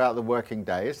argument about the working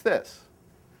day is this: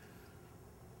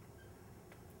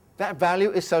 that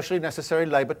value is socially necessary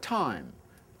labour time.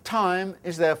 Time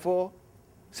is therefore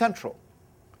central.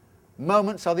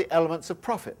 Moments are the elements of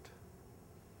profit.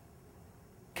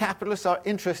 Capitalists are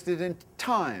interested in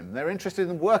time. They're interested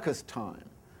in workers' time.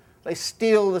 They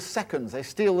steal the seconds. They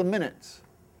steal the minutes.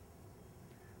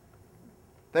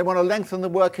 They want to lengthen the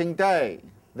working day.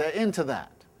 They're into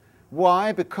that.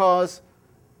 Why? Because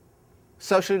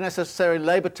socially necessary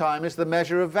labour time is the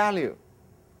measure of value.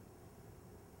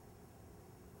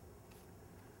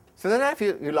 So that,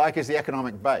 if you like, is the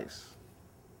economic base.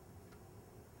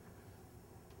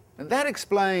 And that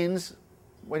explains,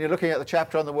 when you're looking at the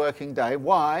chapter on the working day,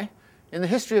 why, in the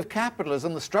history of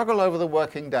capitalism, the struggle over the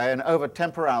working day and over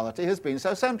temporality has been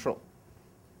so central.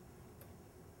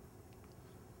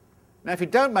 Now, if you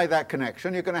don't make that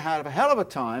connection, you're going to have a hell of a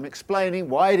time explaining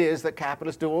why it is that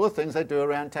capitalists do all the things they do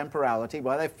around temporality,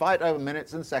 why they fight over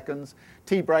minutes and seconds,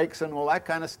 tea breaks and all that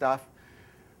kind of stuff.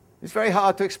 It's very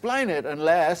hard to explain it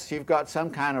unless you've got some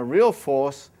kind of real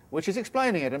force which is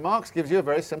explaining it, and Marx gives you a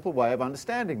very simple way of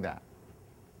understanding that.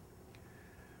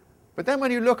 But then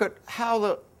when you look at how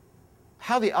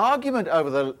the argument over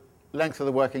the length of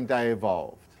the working day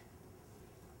evolved,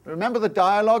 remember the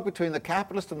dialogue between the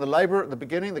capitalist and the labourer at the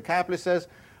beginning? The capitalist says,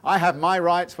 I have my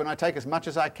rights when I take as much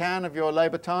as I can of your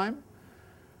labour time.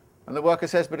 And the worker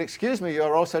says, but excuse me,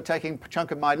 you're also taking a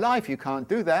chunk of my life, you can't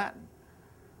do that.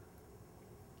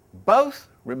 Both,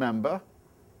 remember,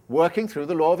 working through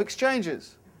the law of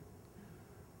exchanges.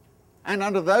 And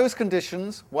under those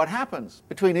conditions, what happens?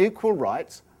 Between equal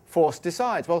rights, force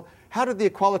decides. Well, how did the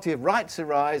equality of rights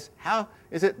arise? How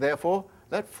is it, therefore,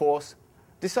 that force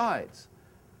decides?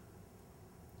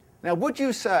 Now, would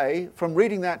you say, from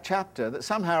reading that chapter, that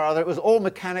somehow or other it was all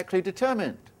mechanically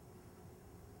determined?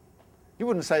 You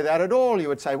wouldn't say that at all. You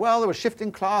would say, well, there were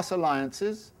shifting class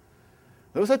alliances.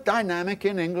 There was a dynamic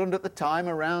in England at the time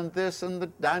around this, and the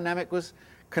dynamic was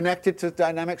connected to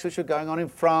dynamics which were going on in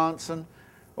France and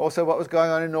also what was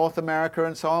going on in North America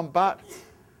and so on. But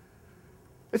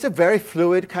it's a very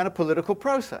fluid kind of political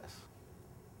process.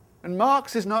 And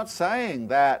Marx is not saying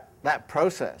that that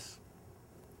process,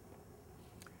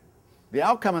 the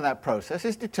outcome of that process,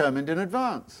 is determined in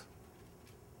advance.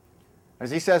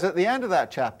 As he says at the end of that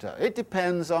chapter, it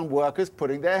depends on workers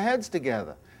putting their heads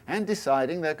together and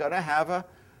deciding they're going to have a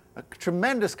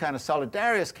tremendous kind of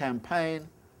solidarious campaign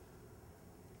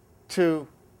to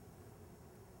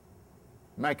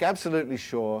make absolutely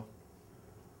sure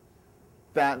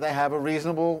that they have a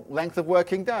reasonable length of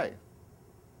working day.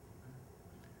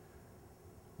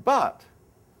 But,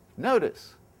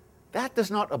 notice, that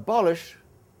does not abolish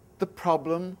the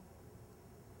problem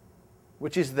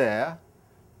which is there,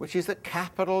 which is that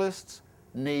capitalists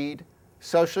need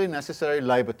socially necessary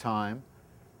labour time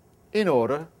in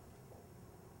order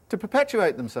to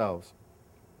perpetuate themselves.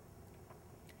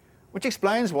 Which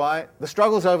explains why the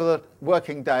struggles over the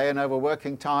working day and over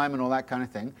working time and all that kind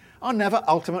of thing are never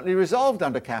ultimately resolved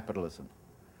under capitalism.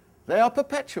 They are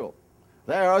perpetual.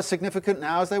 They are as significant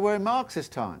now as they were in Marx's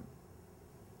time.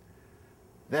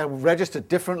 They're registered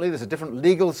differently, there's a different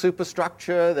legal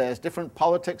superstructure, there's different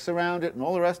politics around it and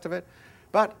all the rest of it,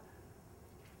 but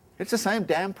it's the same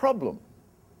damn problem.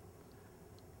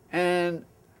 And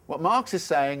what Marx is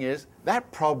saying is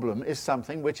that problem is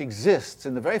something which exists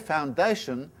in the very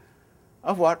foundation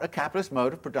of what a capitalist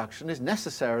mode of production is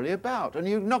necessarily about. And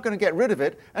you're not going to get rid of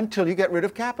it until you get rid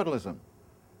of capitalism.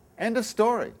 End of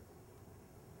story.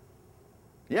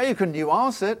 Yeah, you can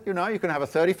nuance it, you know, you can have a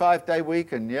 35-day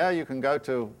week, and yeah, you can go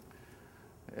to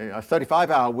a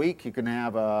 35-hour week, you can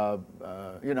have,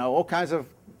 you know, all kinds of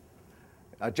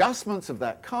adjustments of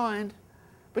that kind,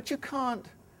 but you can't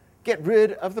get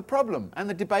rid of the problem, and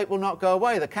the debate will not go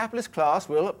away. The capitalist class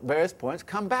will, at various points,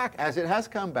 come back, as it has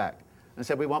come back, and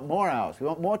say, we want more hours, we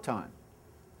want more time.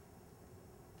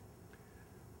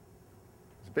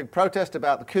 There's a big protest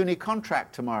about the CUNY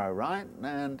contract tomorrow, right?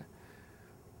 And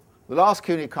the last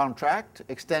CUNY contract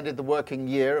extended the working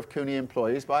year of CUNY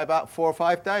employees by about 4 or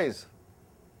 5 days.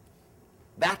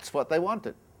 That's what they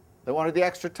wanted. They wanted the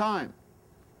extra time.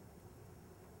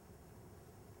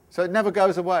 So it never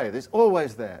goes away. It's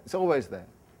always there. It's always there.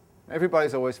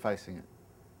 Everybody's always facing it.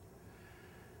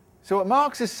 So what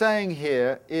Marx is saying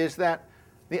here is that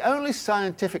the only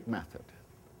scientific method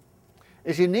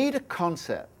is you need a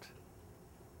concept,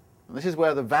 and this is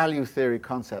where the value theory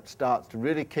concept starts to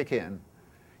really kick in.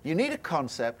 You need a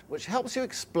concept which helps you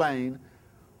explain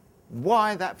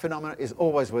why that phenomenon is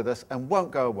always with us and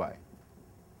won't go away.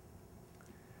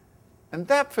 And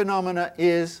that phenomena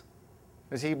is,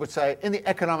 as he would say, in the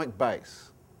economic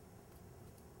base.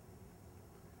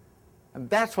 And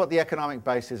that's what the economic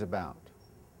base is about.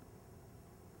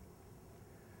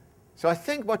 So I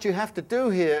think what you have to do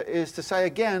here is to say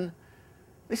again,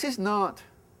 this is not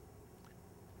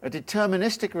a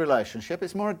deterministic relationship,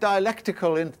 it's more a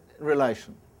dialectical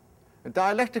relation. A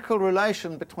dialectical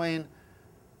relation between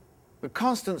the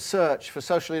constant search for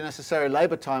socially necessary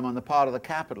labour time on the part of the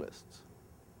capitalists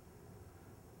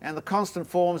and the constant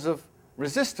forms of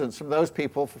resistance from those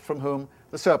people from whom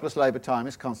the surplus labour time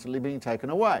is constantly being taken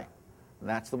away. And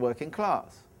that's the working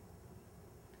class,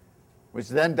 which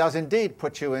then does indeed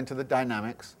put you into the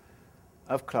dynamics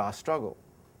of class struggle.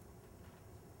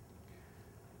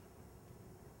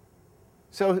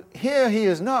 So here he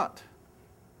is not,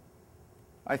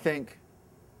 I think,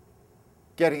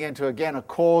 getting into, again, a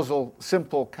causal,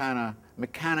 simple kind of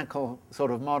mechanical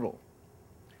sort of model.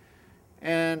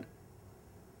 And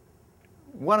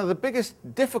one of the biggest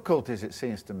difficulties, it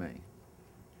seems to me,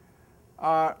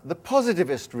 are the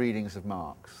positivist readings of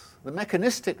Marx, the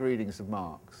mechanistic readings of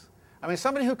Marx. I mean,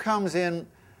 somebody who comes in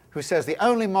who says the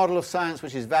only model of science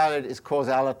which is valid is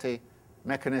causality,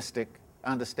 mechanistic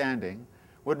understanding,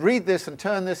 would read this and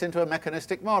turn this into a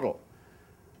mechanistic model.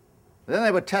 Then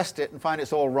they would test it and find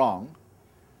it's all wrong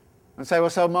and say, well,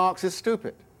 so Marx is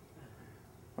stupid.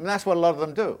 I mean, that's what a lot of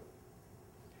them do.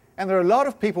 And there are a lot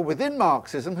of people within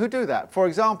Marxism who do that. For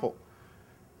example,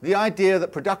 the idea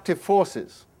that productive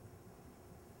forces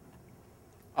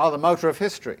are the motor of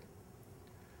history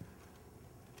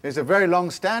is a very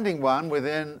long-standing one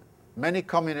within many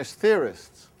communist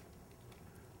theorists,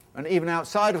 and even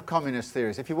outside of communist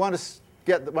theories. If you want to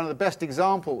get one of the best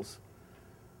examples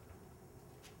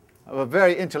of a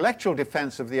very intellectual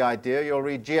defense of the idea, you'll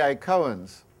read G.A.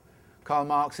 Cohen's Karl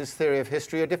Marx's Theory of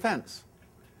History of Defense,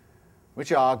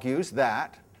 which argues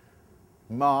that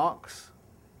Marx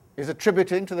is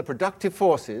attributing to the productive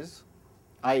forces,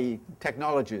 i.e.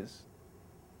 technologies,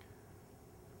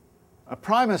 a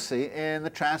primacy in the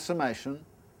transformation,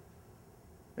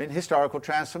 in historical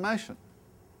transformation.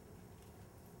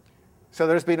 So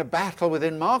there's been a battle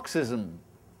within Marxism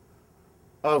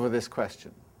over this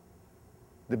question.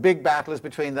 The big battle is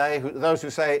between those who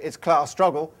say it's class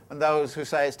struggle and those who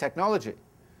say it's technology.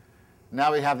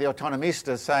 Now we have the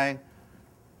autonomistas saying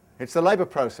it's the labour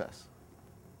process.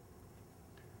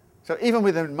 So even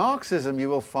within Marxism you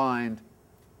will find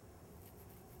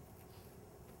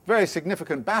very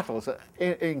significant battles,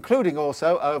 including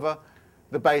also over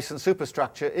the base and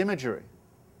superstructure imagery.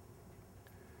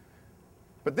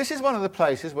 But this is one of the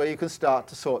places where you can start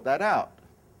to sort that out.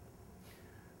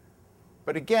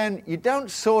 But again, you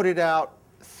don't sort it out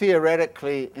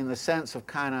theoretically in the sense of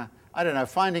kind of, I don't know,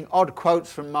 finding odd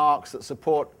quotes from Marx that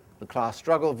support the class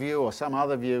struggle view or some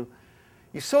other view.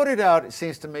 You sort it out, it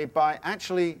seems to me, by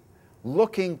actually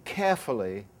looking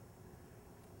carefully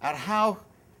at how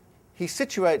he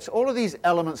situates all of these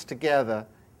elements together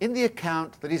in the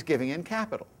account that he's giving in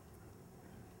Capital.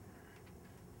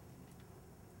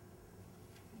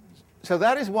 So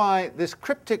that is why this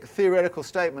cryptic theoretical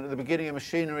statement at the beginning of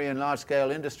Machinery and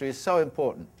Large-Scale Industry is so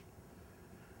important,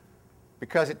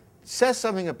 because it says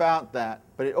something about that,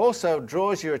 but it also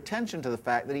draws your attention to the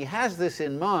fact that he has this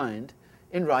in mind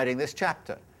in writing this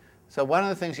chapter. So one of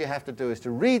the things you have to do is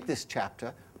to read this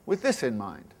chapter with this in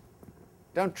mind.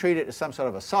 Don't treat it as some sort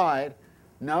of aside.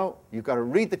 No, you've got to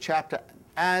read the chapter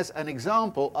as an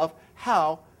example of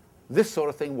how this sort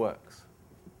of thing works.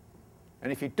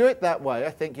 And if you do it that way,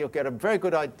 I think you'll get a very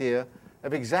good idea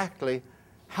of exactly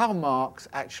how Marx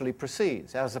actually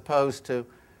proceeds, as opposed to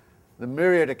the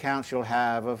myriad accounts you'll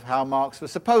have of how Marx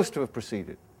was supposed to have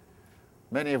proceeded,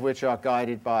 many of which are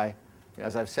guided by,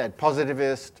 as I've said,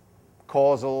 positivist,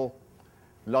 causal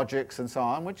logics and so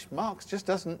on, which Marx just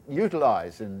doesn't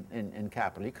utilize in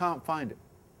Capital. You can't find it.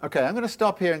 Okay, I'm going to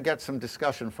stop here and get some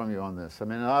discussion from you on this. I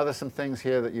mean, are there some things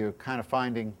here that you're kind of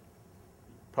finding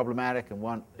problematic and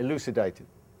want elucidated?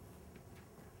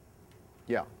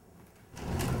 Yeah.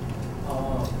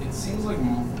 It seems like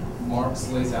Marx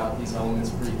lays out these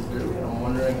elements pretty clearly, and I'm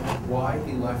wondering why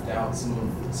he left out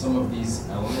some of these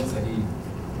elements that he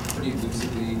pretty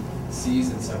lucidly sees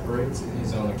and separates in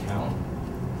his own account.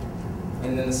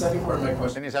 And then the second part of my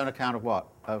question... In his own account of what?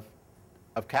 Of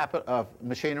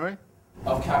Machinery?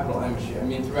 Of Capital and Machinery. I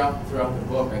mean, throughout the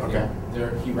book, I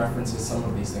think he references some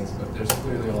of these things, but there's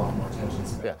clearly a lot more tension.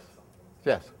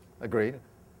 Yes, agreed.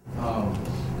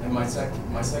 And the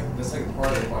second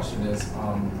part of the question is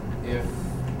if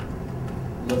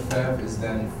Lefebvre is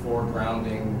then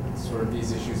foregrounding sort of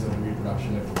these issues of the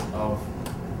reproduction of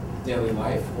daily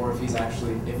life, or if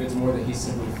it's more that he's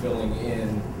simply filling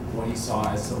in what he saw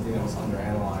as something that was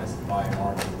underanalyzed by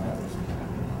Marx and others.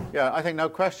 Yeah, I think no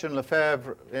question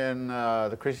Lefebvre in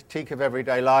the Critique of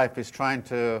Everyday Life is trying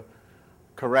to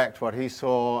correct what he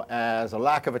saw as a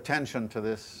lack of attention to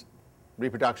this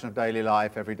reproduction of daily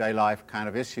life, everyday life kind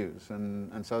of issues.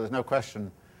 And so there's no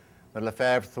question that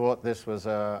Lefebvre thought this was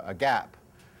a gap.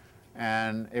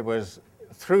 And it was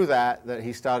through that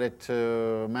he started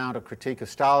to mount a critique of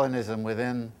Stalinism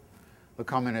within the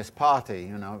Communist Party.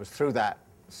 You know, it was through that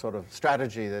sort of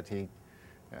strategy that he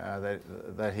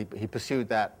pursued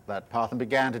that path and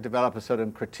began to develop a sort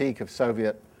of critique of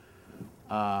Soviet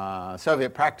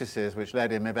practices, which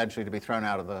led him eventually to be thrown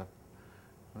out of the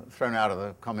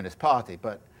Communist Party.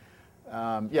 But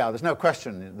yeah, there's no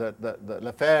question that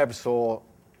Lefebvre saw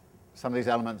some of these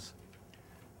elements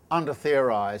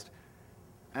under-theorized.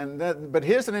 But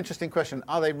here's an interesting question.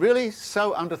 Are they really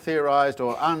so under-theorized,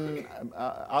 or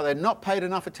are they not paid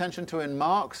enough attention to in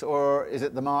Marx, or is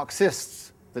it the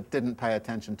Marxists that didn't pay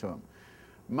attention to them?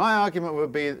 My argument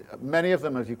would be many of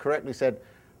them, as you correctly said,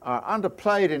 are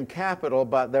underplayed in Capital,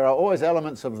 but there are always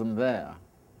elements of them there.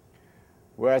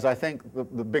 Whereas I think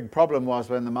the big problem was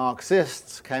when the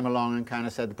Marxists came along and kind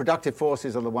of said the productive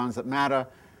forces are the ones that matter,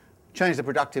 change the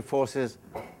productive forces,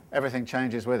 everything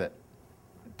changes with it.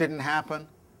 It didn't happen.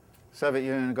 Soviet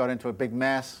Union got into a big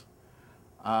mess.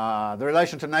 The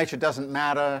relation to nature doesn't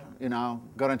matter, you know,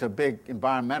 got into a big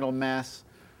environmental mess.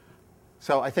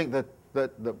 So I think that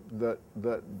you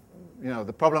know,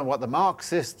 the problem what the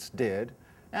Marxists did,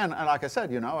 and like I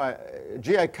said, you know,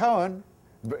 G.A. Cohen,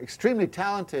 extremely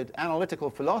talented analytical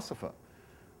philosopher,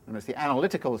 and it's the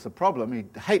analytical is the problem. He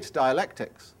hates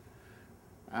dialectics,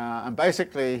 and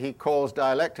basically he calls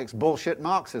dialectics bullshit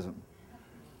Marxism.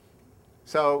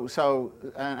 So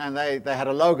they had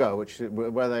a logo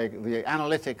where the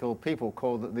analytical people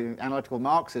the analytical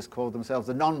Marxists called themselves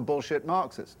the non-bullshit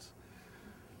Marxists.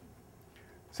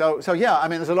 So yeah, I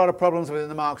mean, there's a lot of problems within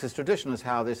the Marxist tradition as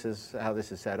how this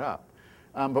is set up.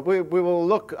 But we will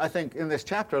look, I think, in this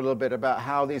chapter a little bit about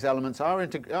how these elements are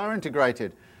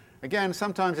integrated. Again,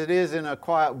 sometimes it is in a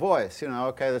quiet voice. You know,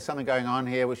 okay, there's something going on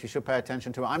here which you should pay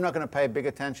attention to. I'm not going to pay big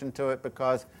attention to it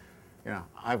because, you know,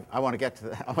 I want to get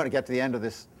to the end of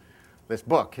this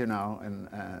book, you know,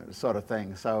 and sort of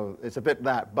thing. So it's a bit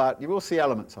that, but you will see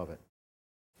elements of it.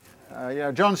 You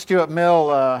know, John Stuart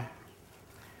Mill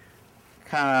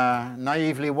kind of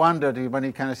naively wondered when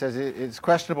he kind of says it's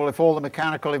questionable if all the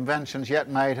mechanical inventions yet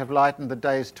made have lightened the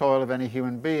day's toil of any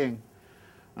human being.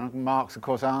 And Marx, of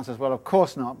course, answers, well, of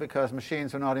course not, because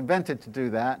machines were not invented to do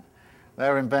that. They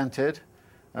were invented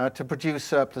to produce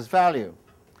surplus value.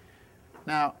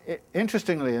 Now,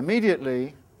 interestingly,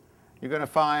 immediately, you're going to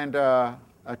find a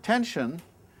tension,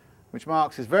 which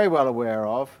Marx is very well aware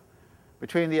of,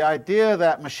 between the idea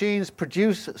that machines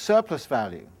produce surplus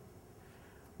value,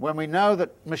 when we know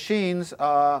that machines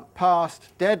are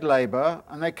past dead labor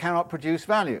and they cannot produce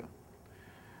value.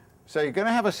 So you're going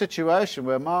to have a situation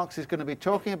where Marx is going to be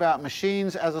talking about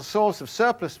machines as a source of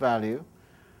surplus value,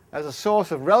 as a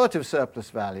source of relative surplus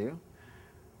value,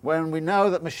 when we know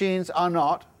that machines are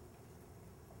not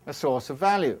a source of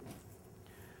value.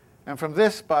 And from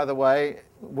this, by the way,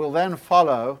 will then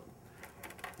follow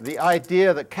the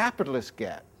idea that capitalists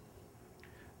get,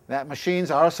 that machines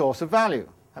are a source of value.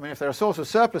 I mean, if they're a source of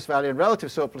surplus value and relative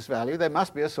surplus value, they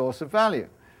must be a source of value.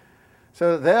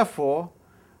 So therefore,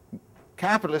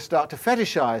 capitalists start to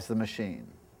fetishize the machine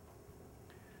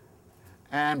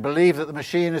and believe that the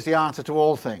machine is the answer to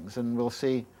all things, and we'll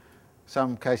see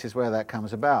some cases where that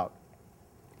comes about.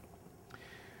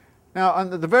 Now,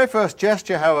 the very first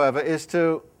gesture, however, is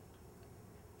to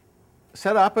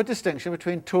set up a distinction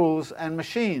between tools and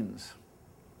machines.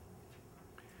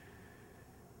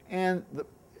 And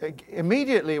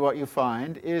immediately what you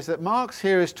find is that Marx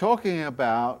here is talking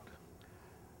about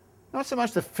not so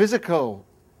much the physical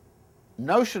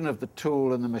notion of the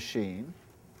tool and the machine,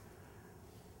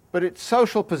 but its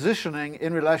social positioning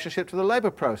in relationship to the labor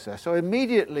process. So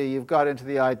immediately you've got into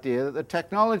the idea that the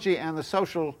technology and the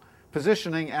social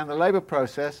positioning and the labor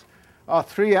process are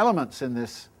three elements in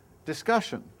this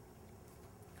discussion.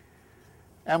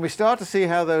 And we start to see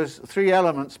how those three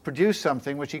elements produce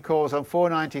something which he calls on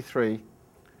 493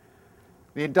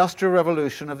 the Industrial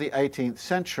Revolution of the 18th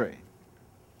century.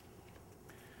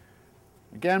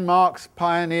 Again, Marx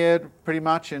pioneered pretty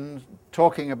much in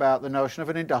talking about the notion of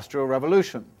an industrial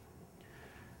revolution.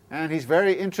 And he's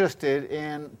very interested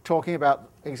in talking about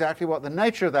exactly what the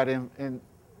nature of that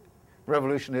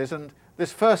revolution is. And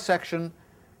this first section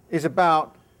is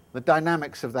about the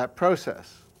dynamics of that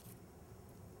process.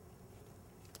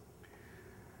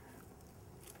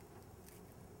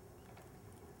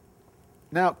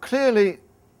 Now, clearly,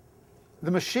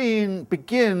 the machine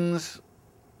begins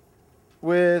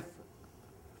with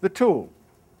the tool.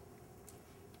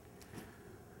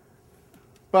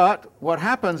 But what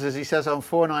happens, as he says on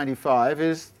 495,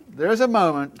 is there is a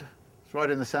moment, it's right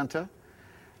in the center,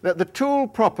 that the tool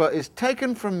proper is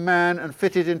taken from man and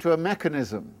fitted into a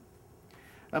mechanism.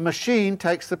 A machine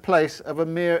takes the place of a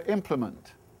mere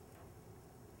implement.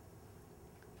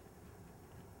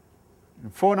 In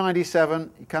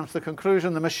 497, he comes to the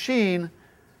conclusion, the machine,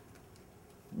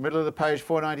 middle of the page,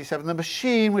 497, the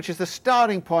machine, which is the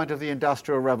starting point of the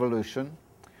Industrial Revolution,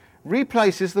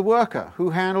 replaces the worker,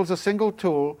 who handles a single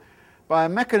tool by a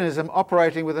mechanism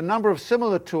operating with a number of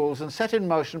similar tools and set in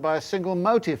motion by a single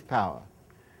motive power,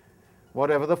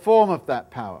 whatever the form of that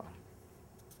power.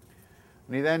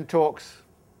 And he then talks,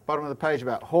 bottom of the page,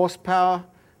 about horsepower,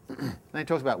 then he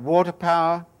talks about water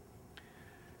power,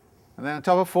 and then on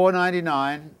top of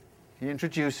 499, he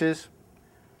introduces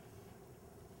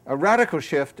a radical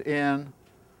shift in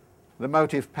the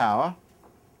motive power,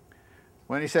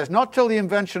 when he says, not till the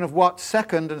invention of Watt's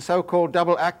second and so-called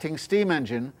double-acting steam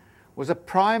engine was a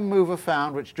prime mover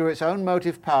found which drew its own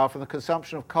motive power from the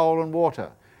consumption of coal and water,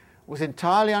 was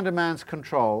entirely under man's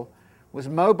control, was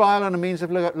mobile and a means of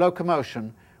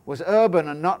locomotion, was urban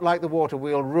and not like the water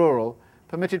wheel rural,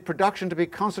 permitted production to be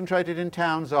concentrated in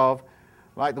towns of,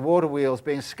 like the water wheels,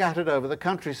 being scattered over the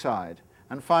countryside,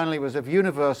 and finally was of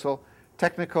universal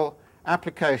technical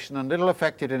application and little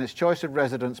affected in its choice of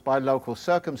residence by local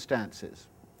circumstances.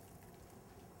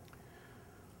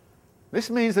 This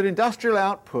means that industrial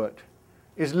output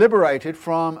is liberated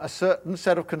from a certain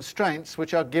set of constraints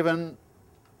which are given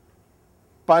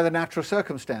by the natural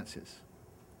circumstances.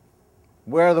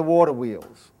 Where are the water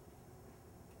wheels?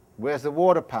 Where's the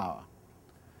water power?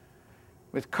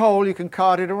 With coal you can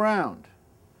cart it around.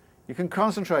 You can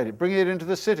concentrate it, bring it into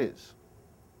the cities.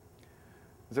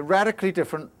 It's a radically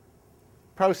different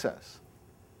process.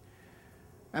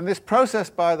 And this process,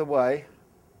 by the way,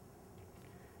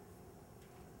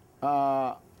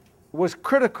 was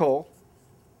critical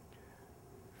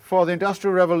for the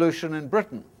Industrial Revolution in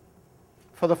Britain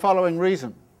for the following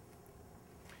reason.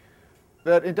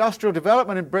 That industrial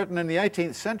development in Britain in the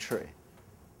 18th century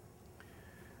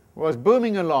was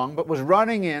booming along, but was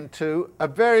running into a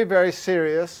very, very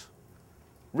serious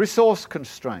resource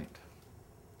constraint.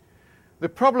 The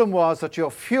problem was that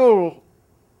your fuel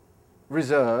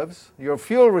reserves, your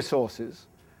fuel resources,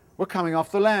 were coming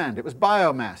off the land. It was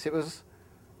biomass, it was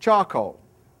charcoal,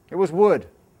 it was wood.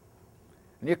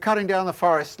 And you're cutting down the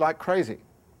forests like crazy.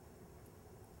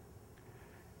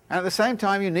 And at the same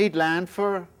time, you need land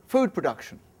for food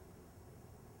production.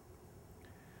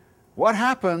 What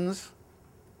happens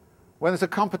when there's a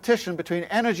competition between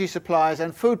energy supplies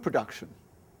and food production?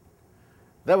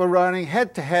 That were running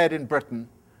head-to-head in Britain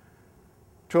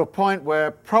to a point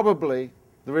where probably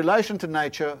the relation to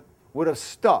nature would have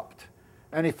stopped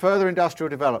any further industrial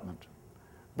development.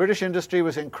 British industry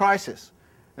was in crisis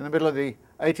in the middle of the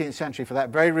 18th century for that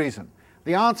very reason.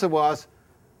 The answer was,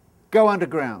 go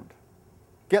underground.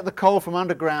 Get the coal from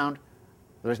underground.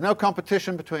 There is no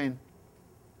competition between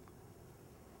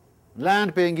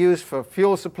land being used for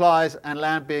fuel supplies and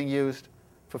land being used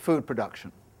for food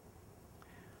production.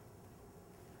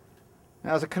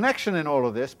 Now, there's a connection in all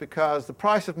of this because the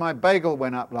price of my bagel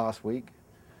went up last week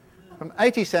from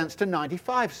 80 cents to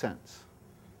 95 cents.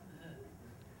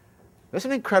 There's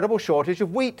an incredible shortage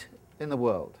of wheat in the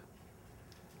world.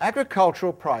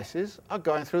 Agricultural prices are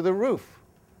going through the roof.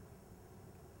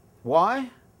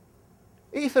 Why?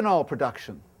 Ethanol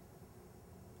production.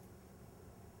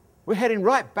 We're heading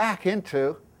right back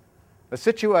into a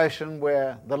situation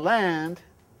where the land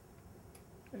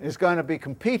is going to be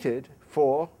competed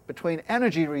for between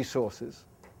energy resources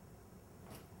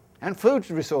and food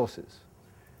resources.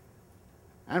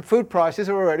 And food prices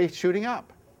are already shooting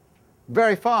up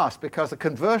very fast because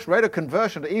the rate of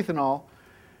conversion to ethanol,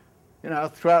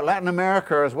 throughout Latin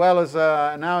America as well as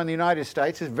now in the United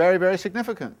States is very, very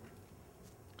significant.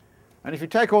 And if you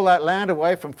take all that land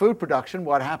away from food production,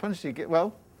 what happens? You get,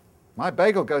 my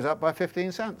bagel goes up by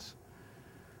 15 cents.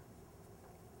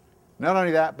 Not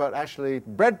only that, but actually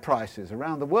bread prices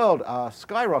around the world are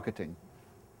skyrocketing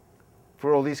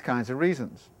for all these kinds of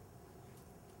reasons.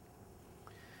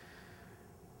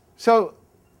 So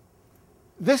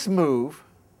this move,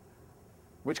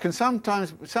 which can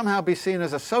sometimes somehow be seen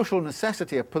as a social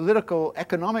necessity, a political,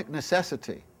 economic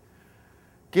necessity,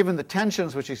 given the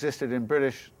tensions which existed in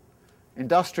British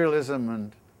industrialism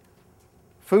and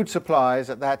food supplies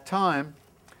at that time,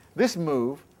 this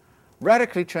move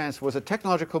was a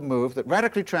technological move that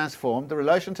radically transformed the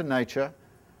relation to nature,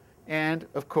 and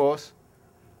of course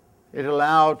it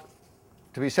allowed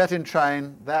to be set in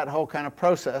train that whole kind of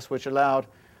process which allowed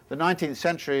the 19th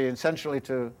century essentially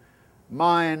to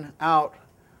mine out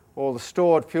all the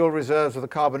stored fuel reserves of the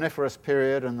Carboniferous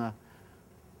period, and the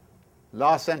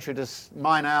last century to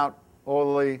mine out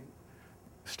all the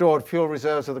stored fuel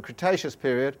reserves of the Cretaceous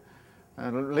period,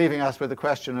 leaving us with the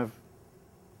question of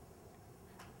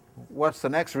what's the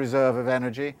next reserve of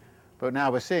energy. But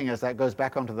now we're seeing, as that goes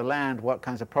back onto the land, what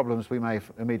kinds of problems we may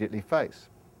immediately face.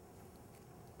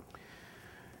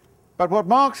 But what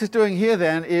Marx is doing here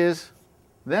then is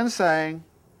then saying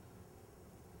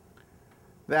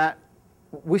that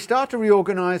we start to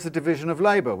reorganize the division of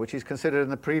labor, which is considered in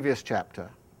the previous chapter,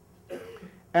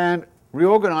 and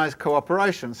reorganize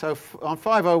cooperation. So on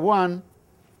 501,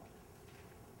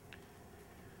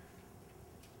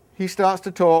 he starts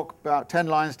to talk about 10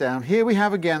 lines down. Here we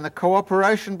have again the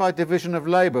cooperation by division of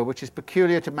labor, which is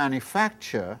peculiar to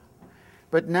manufacture,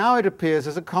 but now it appears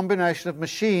as a combination of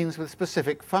machines with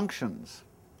specific functions.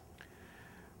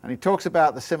 And he talks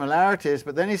about the similarities,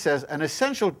 but then he says an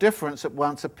essential difference at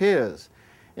once appears.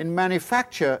 In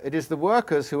manufacture, it is the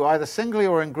workers who either singly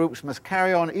or in groups must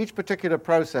carry on each particular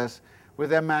process with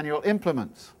their manual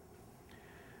implements.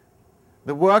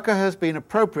 The worker has been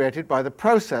appropriated by the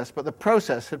process, but the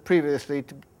process had previously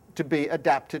to be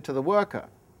adapted to the worker.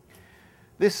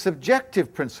 This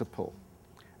subjective principle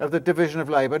of the division of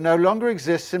labor no longer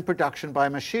exists in production by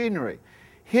machinery.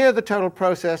 Here the total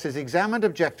process is examined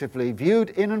objectively, viewed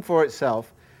in and for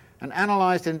itself, and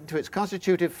analyzed into its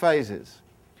constitutive phases.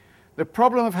 The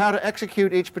problem of how to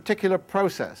execute each particular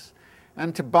process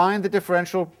and to bind the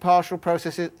differential partial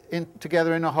processes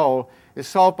together in a whole is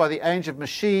solved by the aid of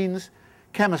machines,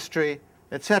 chemistry,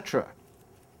 etc.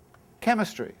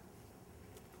 Chemistry,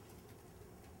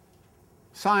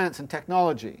 science and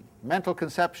technology, mental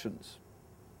conceptions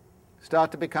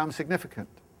start to become significant.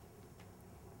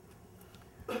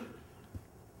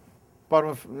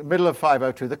 Middle of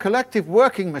 502, the collective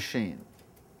working machine,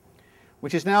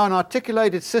 which is now an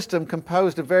articulated system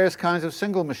composed of various kinds of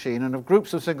single machine and of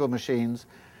groups of single machines,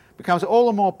 becomes all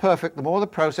the more perfect the more the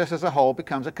process as a whole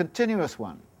becomes a continuous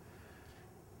one.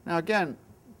 Now again,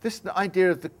 this idea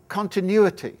of the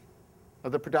continuity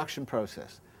of the production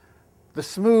process, the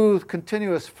smooth,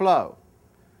 continuous flow,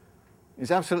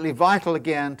 is absolutely vital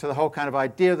again to the whole kind of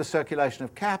idea of the circulation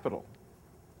of capital.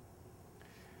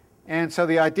 And so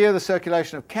the idea of the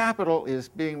circulation of capital is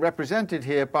being represented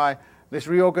here by this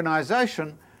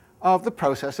reorganization of the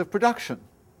process of production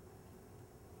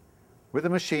with the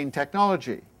machine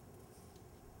technology.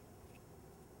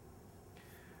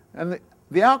 And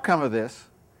the outcome of this,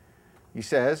 he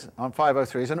says on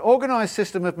 503, is an organized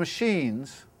system of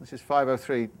machines, this is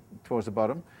 503 towards the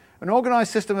bottom, an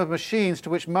organized system of machines to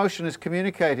which motion is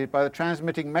communicated by the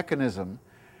transmitting mechanism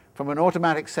from an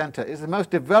automatic center is the most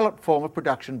developed form of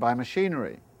production by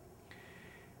machinery.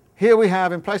 Here we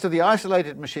have, in place of the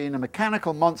isolated machine, a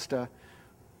mechanical monster,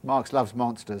 Marx loves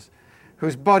monsters,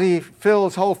 whose body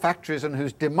fills whole factories and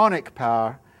whose demonic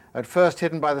power, at first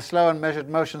hidden by the slow and measured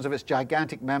motions of its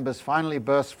gigantic members, finally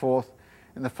bursts forth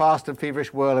in the fast and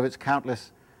feverish whirl of its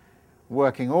countless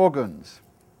working organs.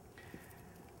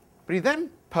 But he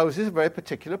then poses a very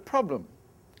particular problem.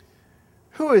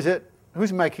 Who is it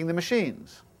who's making the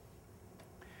machines?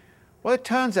 Well, it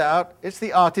turns out it's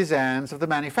the artisans of the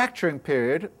manufacturing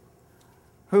period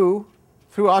who,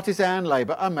 through artisan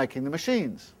labor, are making the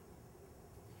machines.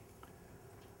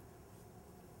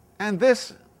 And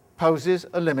this poses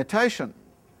a limitation.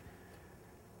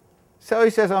 So he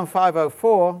says on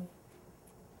 504,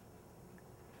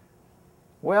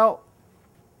 well,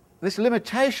 this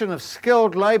limitation of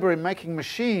skilled labor in making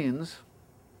machines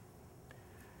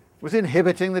was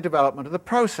inhibiting the development of the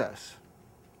process.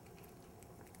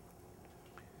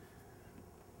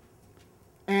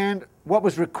 And what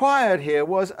was required here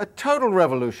was a total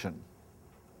revolution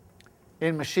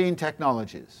in machine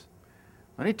technologies.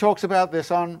 And he talks about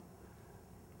this on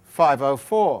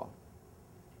 504.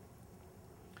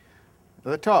 At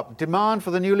the top, demand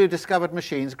for the newly discovered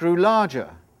machines grew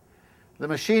larger. The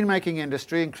machine-making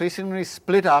industry increasingly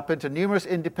split up into numerous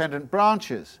independent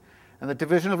branches, and the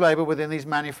division of labor within these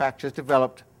manufactures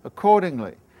developed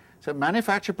accordingly. So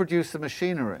manufacture produced the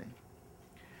machinery.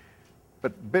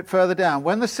 But a bit further down,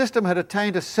 when the system had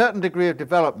attained a certain degree of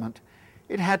development,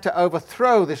 it had to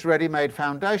overthrow this ready-made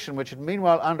foundation, which had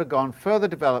meanwhile undergone further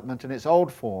development in its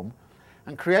old form,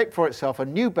 and create for itself a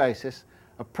new basis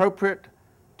appropriate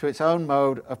to its own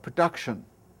mode of production.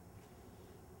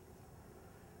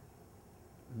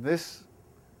 This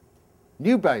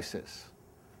new basis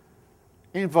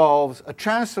involves a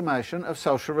transformation of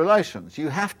social relations. You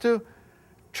have to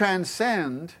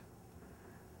transcend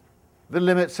the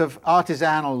limits of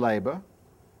artisanal labor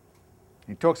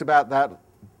He talks about that,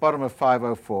 bottom of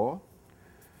 504.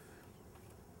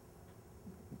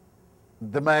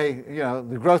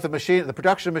 The growth of the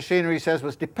production of machinery, he says,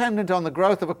 was dependent on the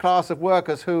growth of a class of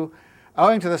workers who,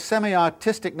 owing to the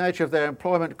semi-artistic nature of their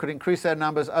employment, could increase their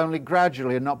numbers only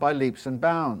gradually and not by leaps and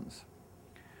bounds.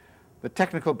 The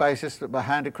technical basis for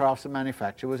handicrafts and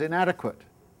manufacture was inadequate.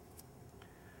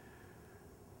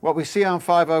 What we see on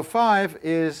 505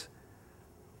 is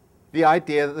the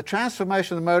idea that the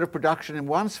transformation of the mode of production in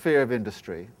one sphere of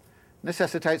industry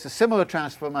necessitates a similar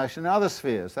transformation in other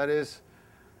spheres. That is,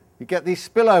 you get these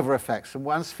spillover effects from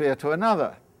one sphere to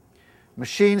another.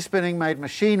 Machine spinning made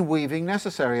machine weaving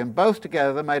necessary, and both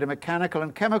together made a mechanical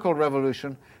and chemical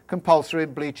revolution compulsory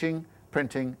in bleaching,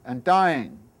 printing, and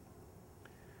dyeing.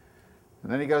 And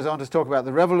then he goes on to talk about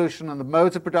the revolution and the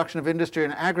modes of production of industry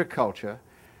and agriculture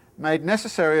made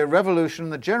necessary a revolution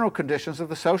in the general conditions of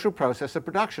the social process of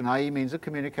production, i.e. means of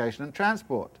communication and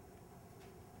transport.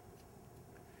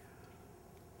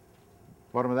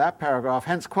 Bottom of that paragraph,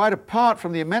 hence quite apart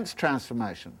from the immense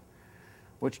transformation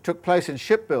which took place in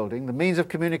shipbuilding, the means of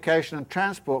communication and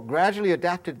transport gradually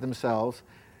adapted themselves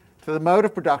to the mode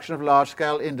of production of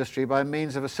large-scale industry by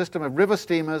means of a system of river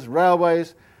steamers,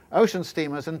 railways, ocean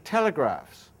steamers, and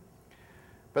telegraphs.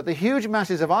 But the huge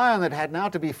masses of iron that had now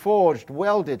to be forged,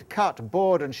 welded, cut,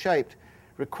 bored, and shaped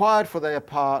required for their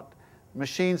part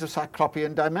machines of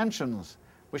cyclopean dimensions,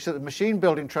 which the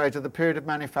machine-building trades of the period of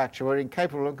manufacture were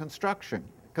incapable of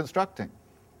constructing.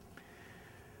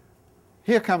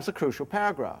 Here comes the crucial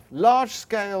paragraph.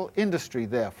 Large-scale industry,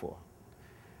 therefore,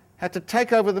 had to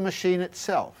take over the machine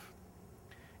itself,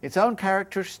 its own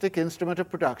characteristic instrument of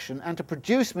production, and to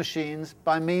produce machines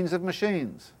by means of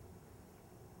machines.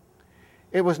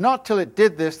 It was not till it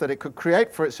did this that it could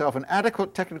create for itself an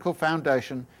adequate technical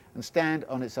foundation and stand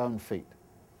on its own feet.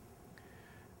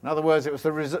 In other words, it was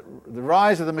the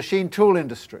rise of the machine tool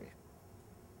industry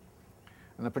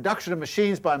and the production of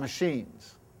machines by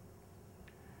machines,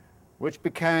 which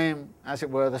became, as it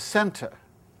were, the center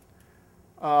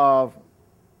of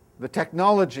the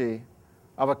technology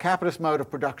of a capitalist mode of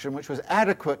production which was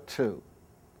adequate to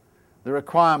the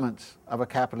requirements of a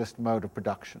capitalist mode of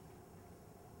production.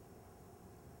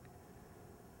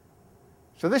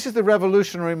 So this is the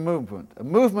revolutionary movement, a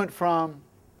movement from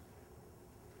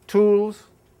tools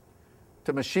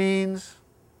to machines,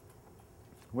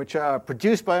 which are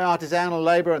produced by artisanal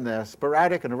labor, and they're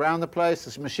sporadic and around the place.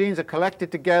 The machines are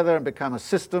collected together and become a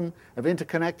system of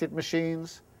interconnected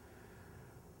machines.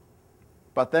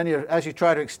 But then as you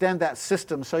try to extend that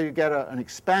system, so you get an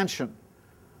expansion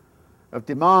of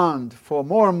demand for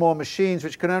more and more machines,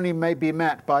 which can only be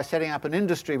met by setting up an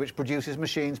industry which produces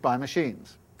machines by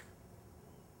machines.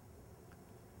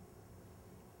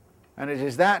 And it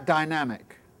is that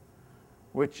dynamic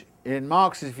which, in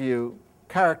Marx's view,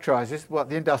 characterizes what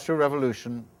the Industrial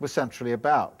Revolution was centrally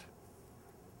about.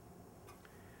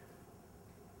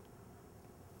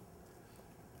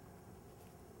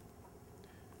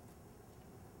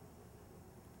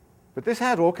 But this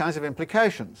had all kinds of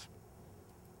implications.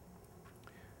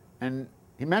 And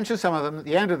he mentions some of them at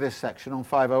the end of this section on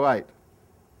 508.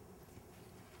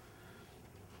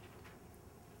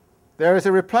 There is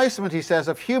a replacement, he says,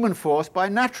 of human force by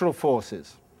natural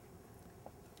forces,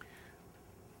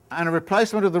 and a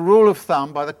replacement of the rule of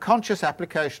thumb by the conscious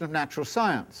application of natural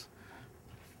science.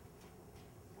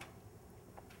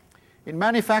 In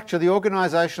manufacture, the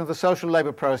organization of the social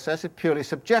labor process is purely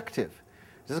subjective.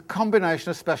 It is a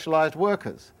combination of specialized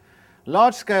workers.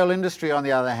 Large-scale industry, on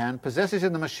the other hand, possesses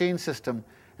in the machine system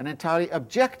an entirely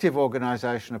objective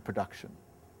organization of production,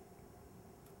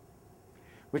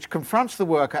 which confronts the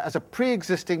worker as a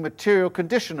pre-existing material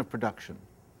condition of production.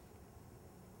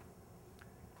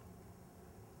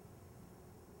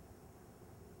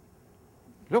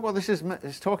 Look what this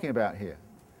is talking about here.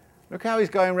 Look how he's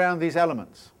going around these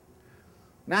elements.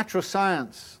 Natural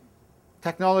science,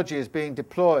 technology is being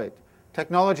deployed,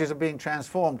 technologies are being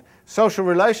transformed, social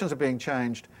relations are being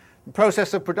changed, the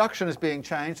process of production is being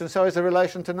changed, and so is the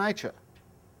relation to nature.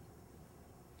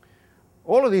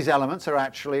 All of these elements are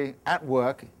actually at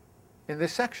work in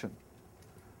this section.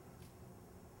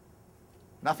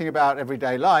 Nothing about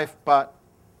everyday life, but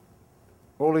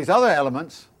all these other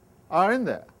elements are in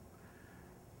there.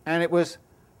 And it was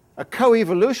a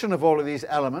co-evolution of all of these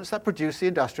elements that produced the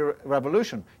Industrial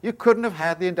Revolution. You couldn't have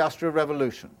had the Industrial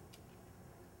Revolution,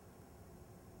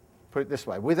 put it this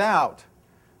way, without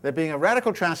there being a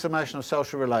radical transformation of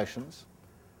social relations,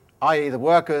 i.e. the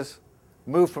workers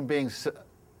moved from being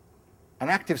an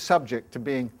active subject to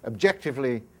being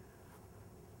objectively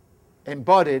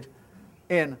embodied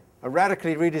in a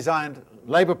radically redesigned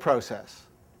labor process,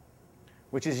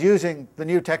 which is using the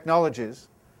new technologies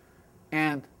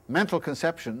and mental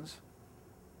conceptions,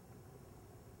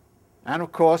 and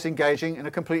of course engaging in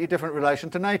a completely different relation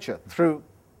to nature through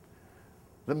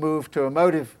the move to a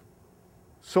motive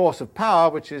source of power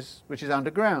which is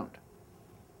underground.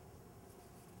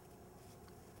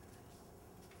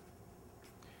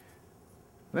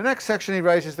 The next section he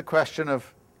raises the question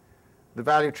of the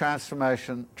value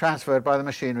transformation transferred by the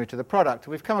machinery to the product.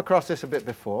 We've come across this a bit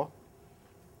before.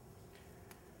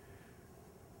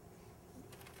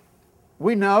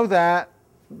 We know that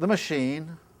the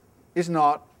machine is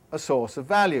not a source of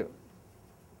value.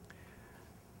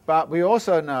 But we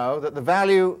also know that the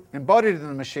value embodied in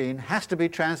the machine has to be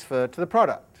transferred to the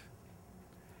product.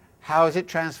 How is it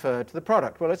transferred to the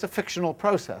product? Well, it's a fictional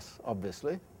process,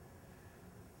 obviously.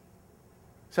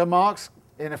 So Marx,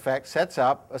 in effect, sets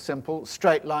up a simple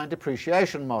straight-line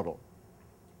depreciation model,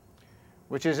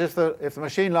 which is if the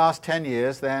machine lasts 10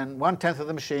 years, then 1/10 of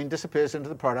the machine disappears into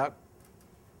the product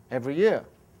every year.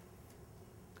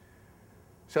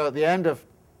 So at the end of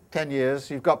 10 years,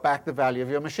 you've got back the value of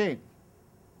your machine,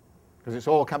 because it's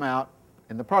all come out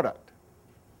in the product.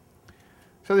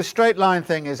 So this straight line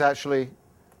thing is actually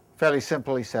fairly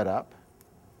simply set up.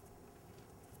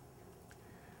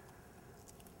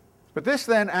 But this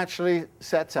then actually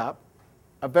sets up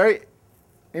a very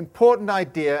important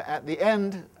idea at the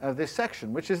end of this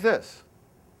section, which is this.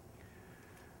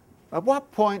 At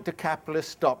what point do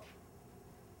capitalists stop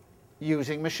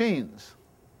using machines?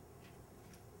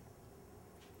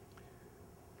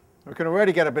 We can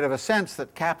already get a bit of a sense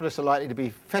that capitalists are likely to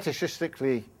be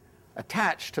fetishistically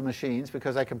attached to machines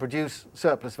because they can produce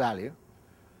surplus value.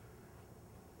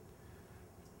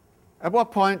 At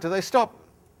what point do they stop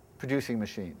producing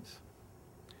machines?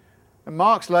 And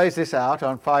Marx lays this out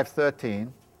on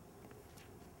 513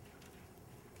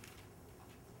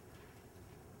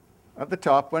 at the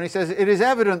top when he says, "It is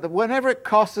evident that whenever it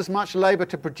costs as much labour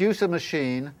to produce a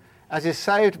machine as is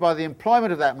saved by the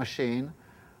employment of that machine,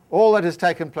 all that has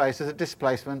taken place is a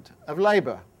displacement of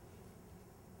labour."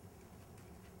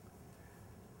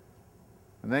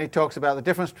 And then he talks about the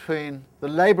difference between the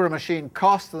labour a machine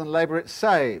costs and the labour it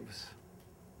saves.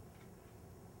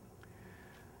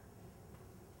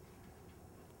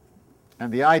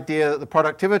 And the idea that the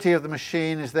productivity of the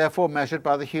machine is therefore measured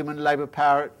by the human labour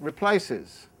power it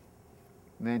replaces.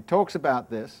 And then he talks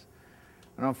about this.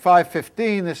 And on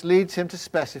 515, this leads him to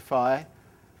specify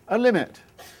a limit.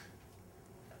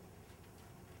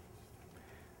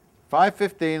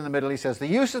 515 in the middle, he says, "The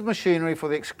use of machinery for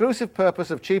the exclusive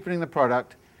purpose of cheapening the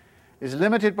product is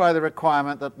limited by the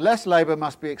requirement that less labour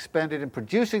must be expended in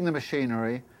producing the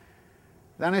machinery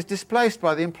than is displaced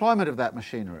by the employment of that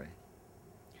machinery.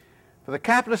 For the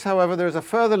capitalist, however, there is a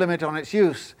further limit on its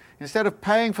use. Instead of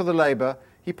paying for the labour,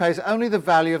 he pays only the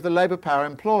value of the labour power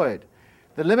employed.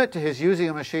 The limit to his using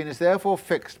a machine is therefore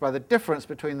fixed by the difference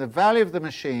between the value of the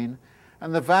machine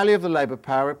and the value of the labour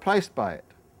power replaced by it."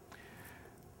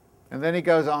 And then he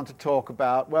goes on to talk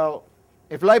about, well,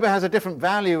 if labour has a different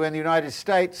value in the United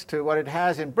States to what it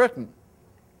has in Britain,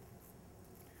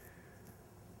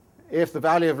 if the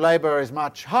value of labour is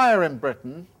much higher in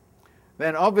Britain,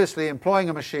 then obviously employing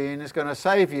a machine is going to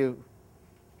save you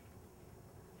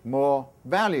more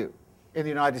value in the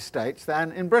United States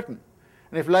than in Britain.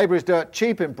 And if labour is dirt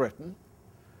cheap in Britain,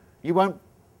 you won't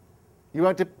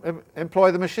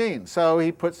employ the machine. So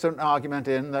he puts an argument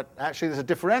in that actually there's a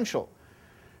differential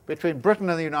between Britain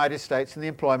and the United States in the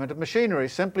employment of machinery,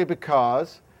 simply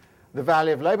because the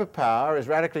value of labour power is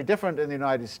radically different in the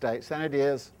United States than it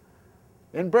is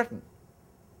in Britain.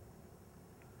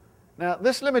 Now,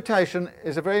 this limitation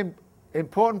is a very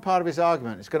important part of his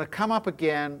argument. It's going to come up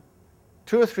again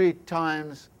 2 or 3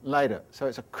 times later, so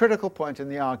it's a critical point in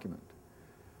the argument.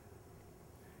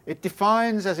 It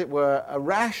defines, as it were, a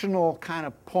rational kind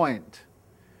of point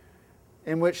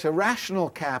in which a rational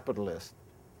capitalist,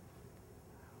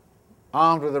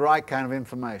 armed with the right kind of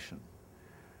information,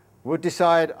 would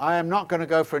decide, I am not going to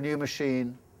go for a new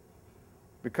machine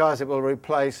because it will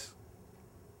replace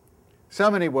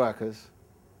so many workers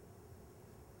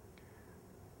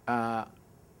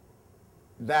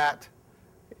that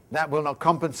will not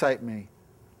compensate me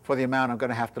for the amount I'm going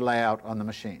to have to lay out on the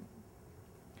machine.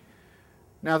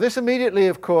 Now, this immediately,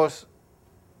 of course,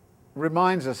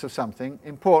 reminds us of something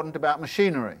important about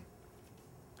machinery.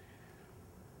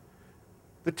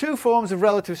 The 2 forms of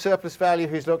relative surplus value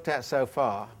he's looked at so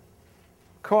far,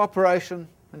 cooperation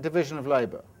and division of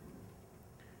labour,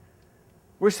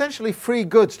 were essentially free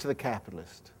goods to the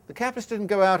capitalist. The capitalist didn't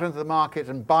go out into the market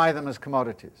and buy them as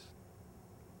commodities.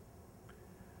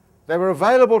 They were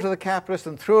available to the capitalist,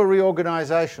 and through a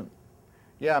reorganization,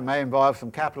 yeah, it may involve some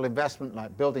capital investment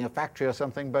like building a factory or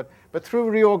something, but through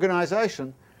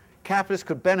reorganization, capitalists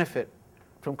could benefit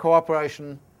from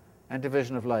cooperation and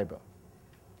division of labor.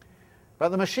 But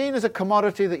the machine is a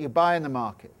commodity that you buy in the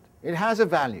market. It has a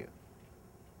value.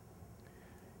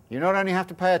 You not only have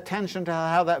to pay attention to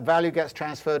how that value gets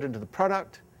transferred into the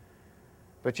product,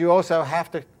 but you also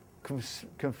have to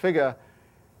configure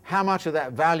how much of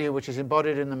that value which is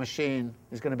embodied in the machine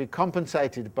is going to be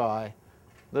compensated by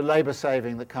the labor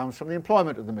saving that comes from the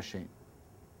employment of the machine.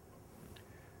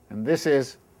 And this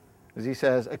is, as he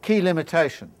says, a key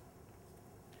limitation.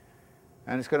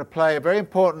 And it's going to play a very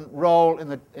important role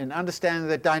in understanding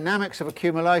the dynamics of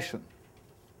accumulation.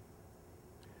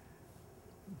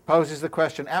 Poses the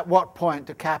question, at what point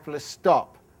do capitalists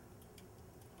stop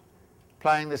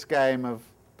playing this game of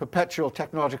perpetual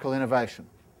technological innovation?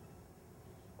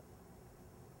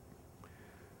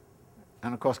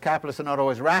 And of course, capitalists are not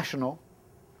always rational.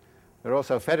 They're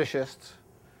also fetishists.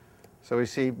 So we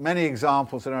see many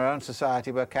examples in our own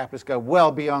society where capitalists go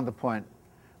well beyond the point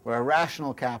where a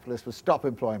rational capitalist would stop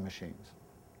employing machines.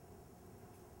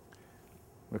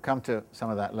 We'll come to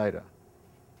some of that later.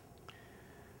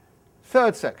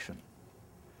 Third section.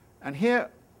 And here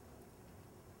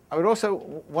I would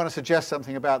also want to suggest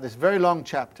something about this very long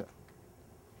chapter.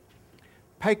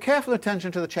 Pay careful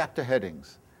attention to the chapter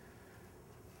headings.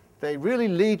 They really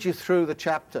lead you through the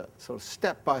chapter, sort of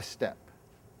step by step.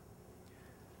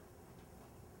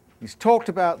 He's talked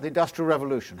about the Industrial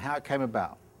Revolution, how it came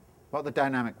about, what the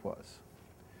dynamic was.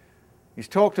 He's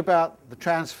talked about the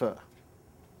transfer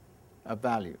of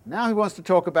value. Now he wants to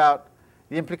talk about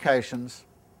the implications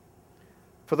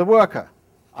for the worker,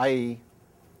 i.e.,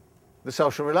 the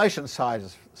social relations side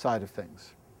of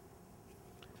things.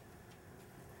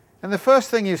 And the first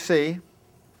thing you see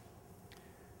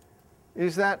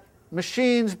is that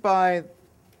machines, by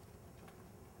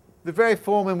the very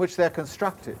form in which they're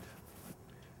constructed,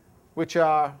 which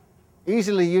are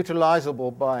easily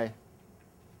utilizable by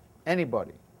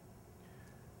anybody,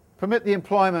 permit the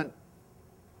employment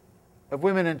of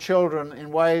women and children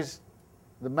in ways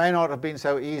that may not have been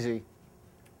so easy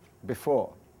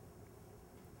before.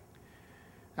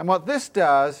 And what this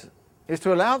does is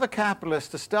to allow the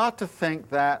capitalist to start to think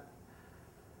that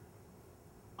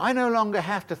I no longer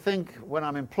have to think, when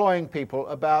I'm employing people,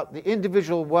 about the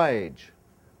individual wage.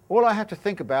 All I have to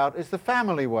think about is the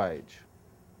family wage.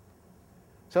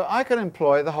 So I can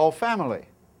employ the whole family.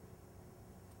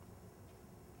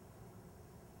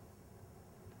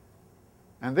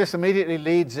 And this immediately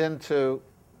leads into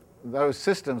those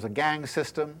systems, a gang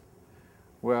system,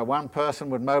 where one person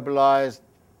would mobilize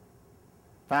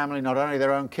family, not only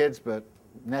their own kids, but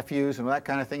nephews and that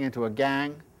kind of thing, into a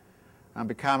gang and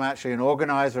become actually an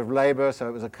organizer of labor. So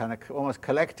it was a kind of almost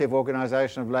collective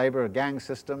organization of labor, a gang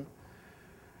system.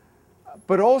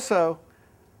 But also,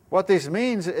 what this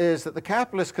means is that the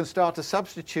capitalist can start to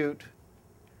substitute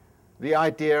the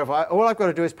idea of all I've got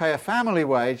to do is pay a family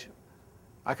wage,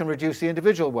 I can reduce the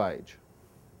individual wage.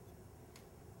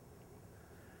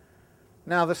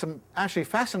 Now, there's some actually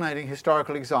fascinating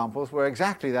historical examples where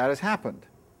exactly that has happened.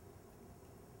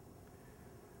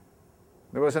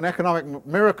 There was an economic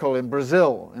miracle in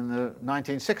Brazil in the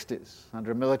 1960s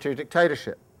under a military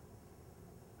dictatorship.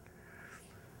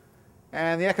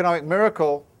 And the economic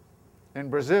miracle in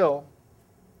Brazil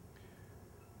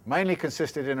mainly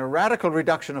consisted in a radical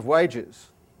reduction of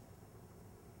wages.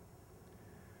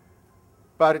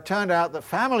 But it turned out that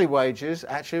family wages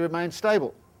actually remained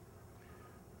stable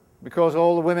because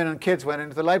all the women and kids went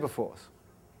into the labor force.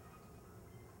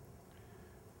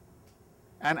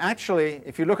 And actually,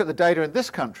 if you look at the data in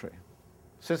this country,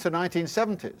 since the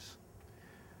 1970s,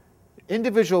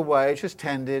 individual wage has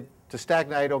tended to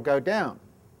stagnate or go down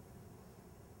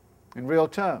in real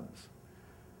terms.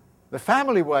 The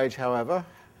family wage, however,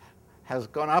 has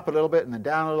gone up a little bit and then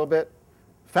down a little bit.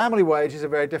 Family wage is a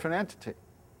very different entity.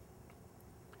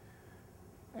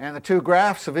 And the two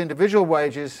graphs of individual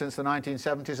wages since the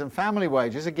 1970s and family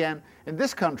wages, again, in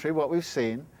this country what we've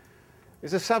seen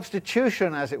is a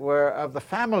substitution, as it were, of the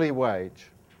family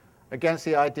wage against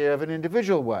the idea of an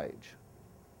individual wage,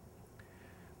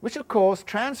 which of course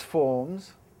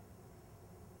transforms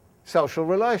social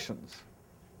relations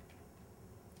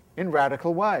in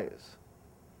radical ways.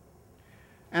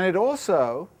 And it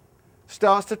also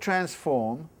starts to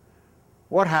transform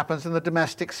what happens in the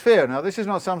domestic sphere. Now, this is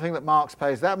not something that Marx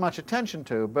pays that much attention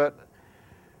to, but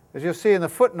as you'll see in the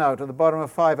footnote at the bottom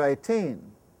of 518,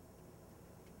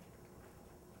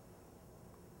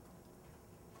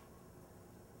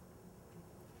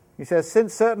 he says,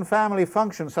 since certain family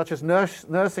functions, such as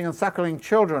nursing and suckling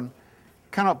children,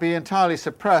 cannot be entirely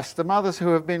suppressed. The mothers who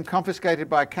have been confiscated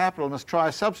by capital must try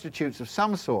substitutes of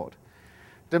some sort.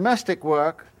 Domestic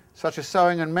work, such as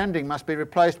sewing and mending, must be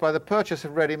replaced by the purchase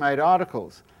of ready-made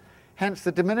articles. Hence,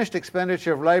 the diminished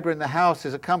expenditure of labour in the house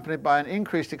is accompanied by an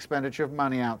increased expenditure of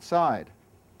money outside.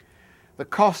 The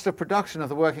cost of production of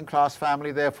the working class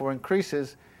family therefore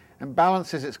increases and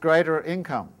balances its greater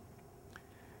income.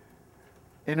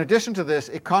 In addition to this,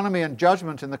 economy and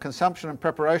judgment in the consumption and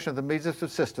preparation of the means of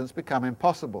subsistence become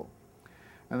impossible.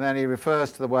 And then he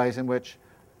refers to the ways in which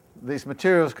these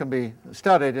materials can be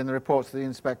studied in the reports of the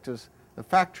inspectors of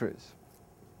factories.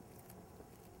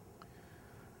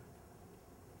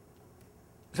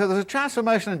 So there's a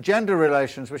transformation in gender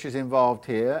relations which is involved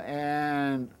here,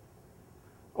 and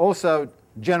also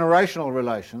generational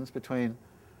relations between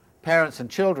parents and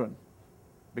children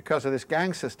because of this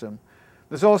gang system.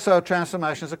 There's also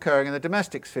transformations occurring in the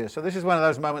domestic sphere. So this is one of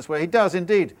those moments where he does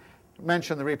indeed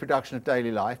mention the reproduction of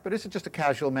daily life, but it's just a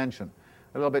casual mention,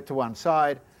 a little bit to one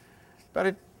side. But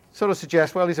it sort of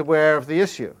suggests, well, he's aware of the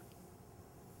issue.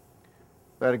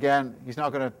 But again, he's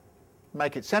not going to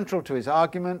make it central to his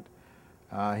argument.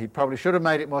 He probably should have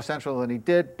made it more central than he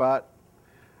did, but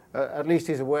at least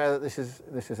he's aware that this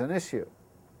is an issue.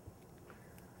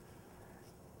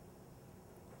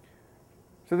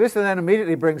 So this then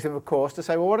immediately brings him, of course, to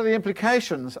say, well, what are the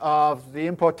implications of the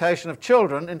importation of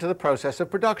children into the process of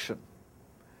production?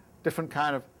 Different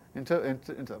kind of,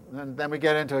 and then we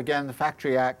get into, again, the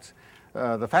Factory Acts,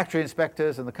 the factory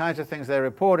inspectors and the kinds of things they're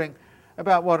reporting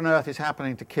about what on earth is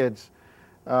happening to kids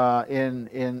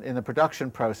in the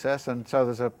production process. And so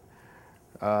there's a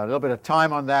little bit of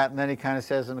time on that, and then he kind of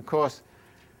says, and of course,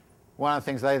 one of the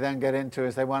things they then get into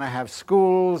is they want to have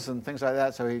schools and things like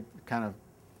that, so he kind of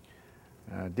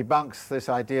debunks this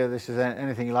idea this is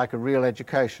anything like a real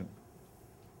education.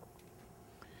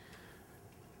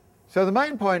 So the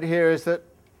main point here is that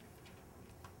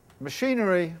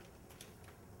machinery,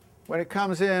 when it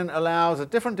comes in, allows a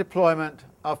different deployment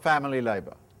of family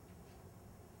labour.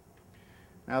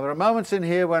 Now there are moments in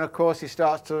here when, of course, he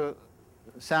starts to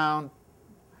sound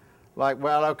like,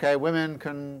 well, okay, women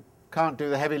can't do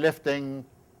the heavy lifting.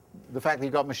 The fact that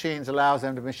you've got machines allows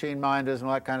them to machine minders and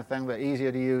all that kind of thing. They're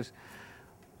easier to use.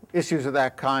 Issues of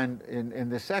that kind in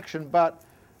this section, but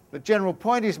the general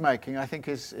point he's making, I think,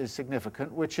 is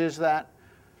significant, which is that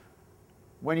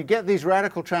when you get these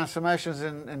radical transformations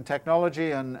in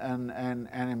technology and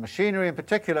in machinery in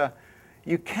particular,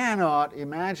 you cannot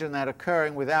imagine that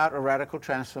occurring without a radical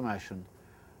transformation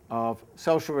of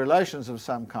social relations of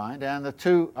some kind, and the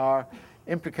two are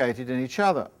implicated in each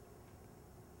other.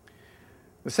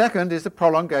 The second is the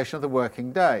prolongation of the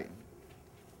working day.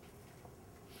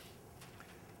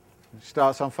 It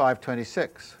starts on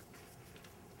 526.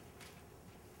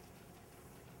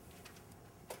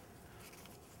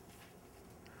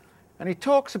 And he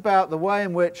talks about the way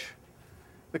in which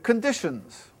the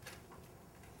conditions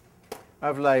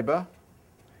of labour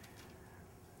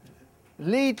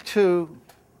lead to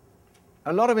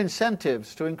a lot of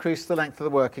incentives to increase the length of the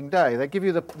working day. They give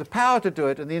you the power to do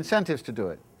it and the incentives to do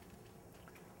it.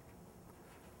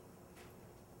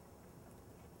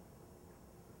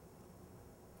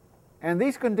 And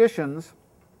these conditions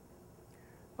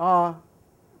are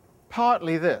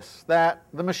partly this, that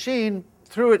the machine,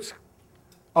 through its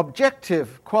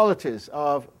objective qualities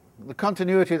of the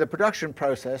continuity of the production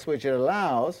process, which it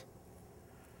allows,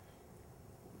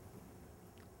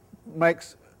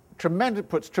 puts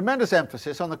tremendous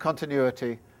emphasis on the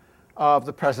continuity of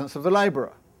the presence of the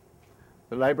labourer.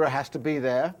 The labourer has to be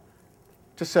there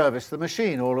to service the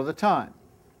machine all of the time.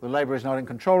 The labourer is not in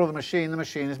control of the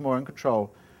machine is more in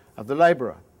control of the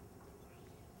labourer.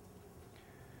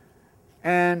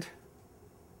 And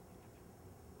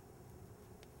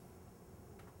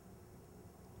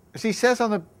as he says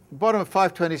on the bottom of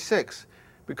 526,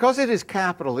 because it is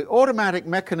capital, the automatic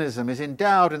mechanism is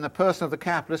endowed in the person of the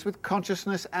capitalist with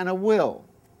consciousness and a will.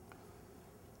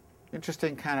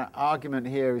 Interesting kind of argument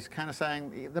here. He's kind of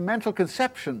saying the mental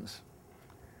conceptions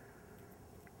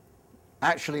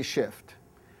actually shift.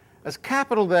 As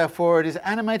capital, therefore, it is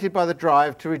animated by the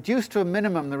drive to reduce to a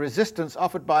minimum the resistance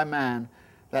offered by man,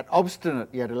 that obstinate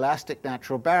yet elastic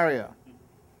natural barrier.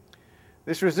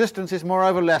 This resistance is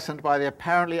moreover lessened by the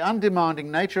apparently undemanding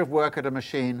nature of work at a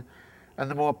machine and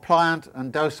the more pliant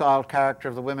and docile character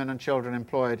of the women and children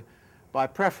employed by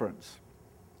preference.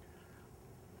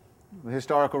 The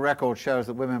historical record shows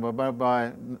that women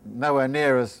were nowhere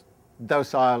near as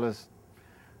docile as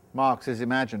Marx is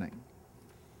imagining.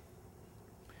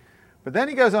 But then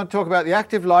he goes on to talk about the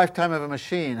active lifetime of a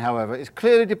machine, however, is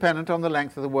clearly dependent on the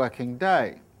length of the working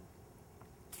day,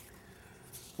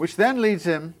 which then leads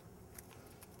him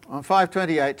on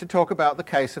 528 to talk about the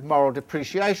case of moral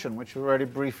depreciation, which we've already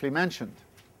briefly mentioned.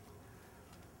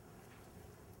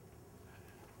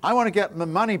 I want to get the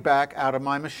money back out of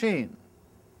my machine.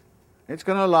 It's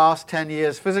going to last 10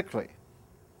 years physically.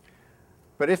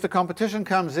 But if the competition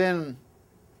comes in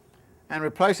and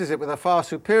replaces it with a far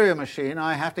superior machine,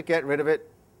 I have to get rid of it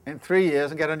in 3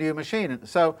 years and get a new machine.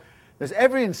 So there's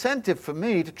every incentive for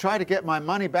me to try to get my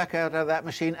money back out of that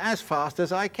machine as fast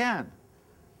as I can,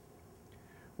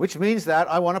 which means that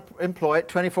I want to employ it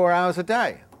 24 hours a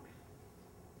day.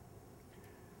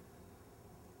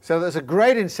 So there's a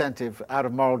great incentive out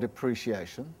of moral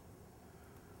depreciation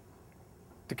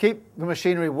to keep the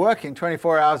machinery working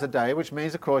 24 hours a day, which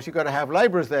means, of course, you've got to have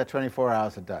laborers there 24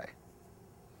 hours a day.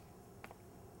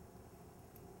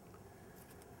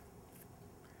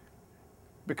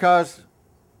 Because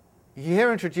he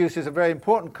here introduces a very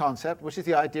important concept, which is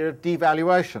the idea of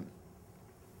devaluation.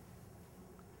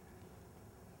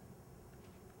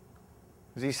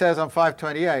 As he says on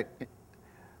 528,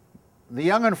 the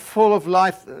young and full of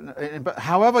life,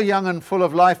 however young and full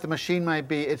of life the machine may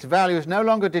be, its value is no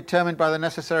longer determined by the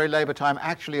necessary labour time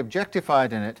actually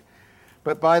objectified in it,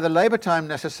 but by the labour time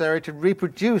necessary to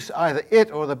reproduce either it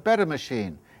or the better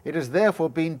machine. It has therefore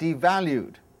been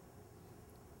devalued.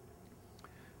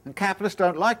 And capitalists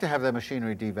don't like to have their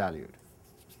machinery devalued.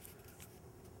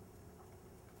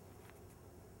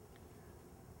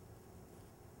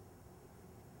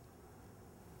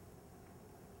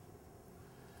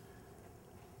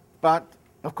 But,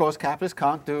 of course, capitalists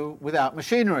can't do without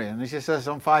machinery. And as he says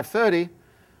on 530,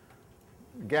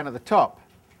 again at the top,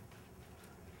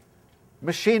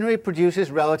 machinery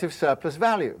produces relative surplus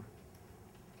value.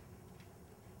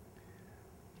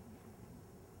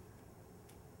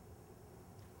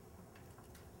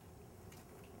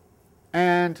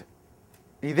 And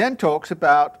he then talks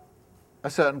about a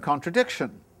certain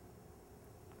contradiction.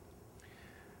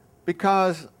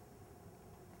 Because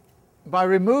by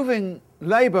removing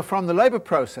labour from the labour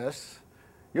process,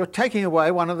 you're taking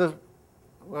away the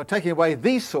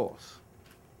source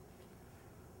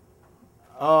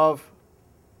of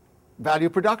value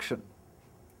production.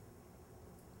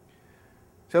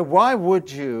 So why would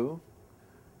you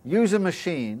use a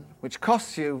machine which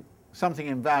costs you something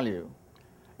in value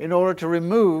in order to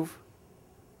remove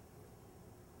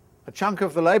a chunk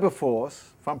of the labour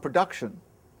force from production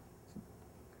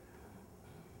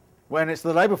when it's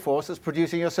the labour force that's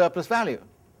producing your surplus value?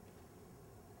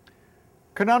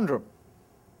 Conundrum.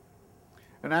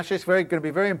 And actually it's going to be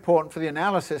very important for the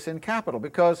analysis in capital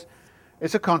because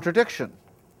it's a contradiction.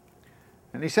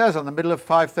 And he says on the middle of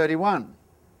 531,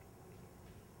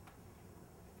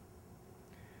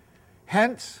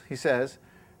 hence, he says,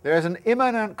 there is an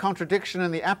immanent contradiction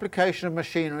in the application of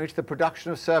machinery to the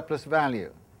production of surplus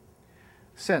value,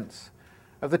 since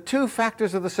of the two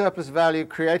factors of the surplus value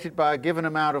created by a given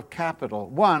amount of capital,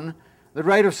 one, the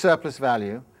rate of surplus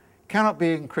value, cannot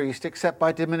be increased except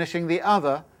by diminishing the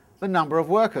other, the number of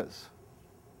workers.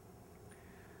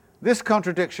 This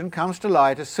contradiction comes to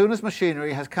light as soon as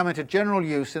machinery has come into general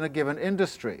use in a given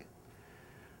industry.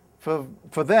 For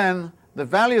then, the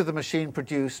value of the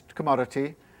machine-produced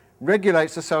commodity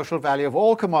regulates the social value of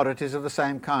all commodities of the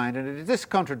same kind, and it is this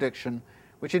contradiction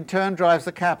which in turn drives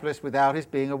the capitalist, without his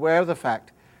being aware of the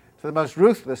fact, to the most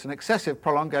ruthless and excessive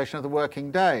prolongation of the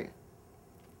working day.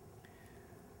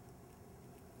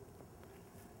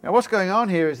 Now what's going on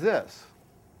here is this.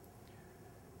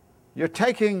 You're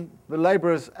taking the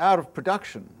labourers out of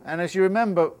production, and as you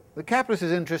remember, the capitalist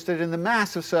is interested in the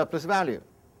mass of surplus value,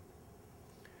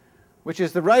 which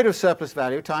is the rate of surplus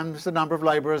value times the number of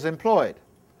labourers employed.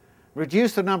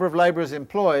 Reduce the number of labourers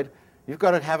employed, you've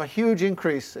got to have a huge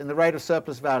increase in the rate of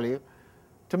surplus value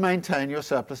to maintain your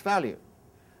surplus value.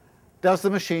 Does the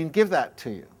machine give that to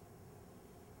you?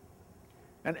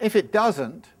 And if it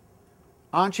doesn't,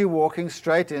 aren't you walking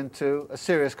straight into a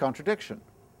serious contradiction?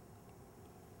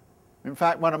 In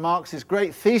fact, one of Marx's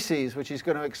great theses, which he's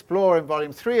going to explore in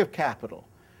Volume 3 of Capital,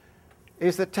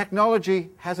 is that technology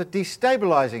has a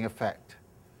destabilizing effect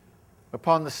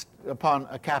upon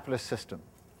a capitalist system.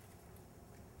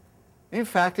 In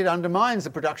fact, it undermines the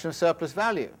production of surplus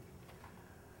value.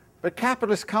 But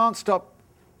capitalists can't stop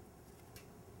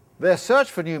their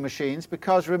search for new machines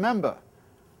because, remember,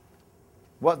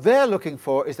 what they're looking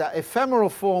for is that ephemeral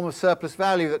form of surplus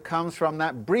value that comes from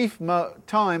that brief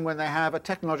time when they have a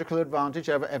technological advantage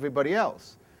over everybody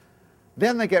else.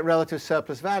 Then they get relative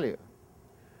surplus value.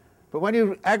 But when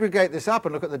you aggregate this up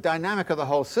and look at the dynamic of the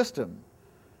whole system,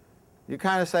 you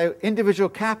kind of say individual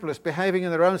capitalists behaving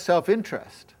in their own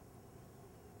self-interest,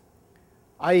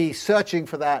 i.e. searching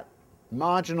for that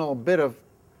marginal bit of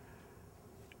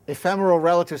ephemeral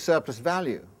relative surplus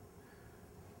value,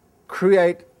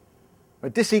 create a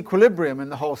disequilibrium in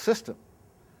the whole system,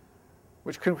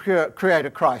 which can create a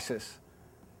crisis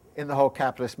in the whole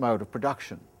capitalist mode of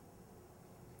production.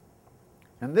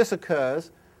 And this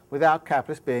occurs without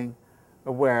capitalists being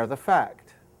aware of the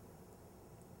fact,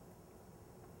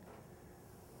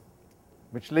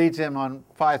 which leads him on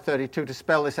 532 to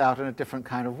spell this out in a different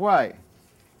kind of way.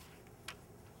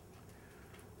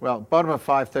 Well, bottom of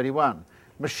 531.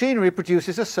 Machinery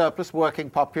produces a surplus working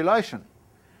population.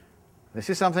 This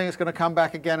is something that's going to come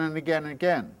back again and again and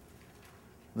again.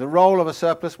 The role of a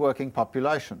surplus working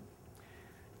population.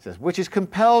 It says, which is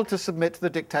compelled to submit to the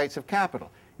dictates of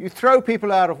capital. You throw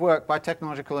people out of work by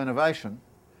technological innovation.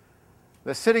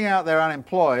 They're sitting out there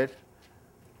unemployed.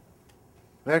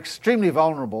 They're extremely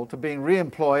vulnerable to being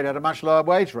re-employed at a much lower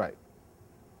wage rate.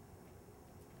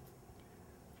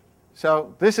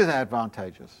 So this is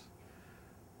advantageous.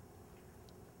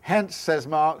 Hence, says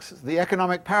Marx, the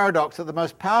economic paradox that the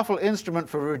most powerful instrument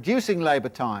for reducing labour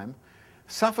time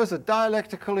suffers a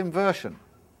dialectical inversion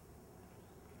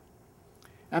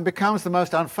and becomes the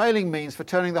most unfailing means for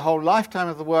turning the whole lifetime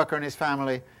of the worker and his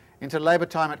family into labour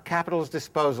time at capital's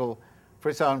disposal for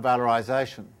its own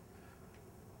valorisation.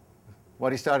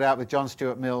 What he started out with John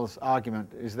Stuart Mill's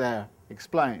argument is there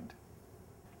explained.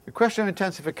 The question of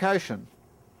intensification.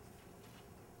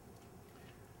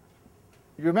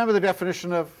 You remember the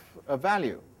definition of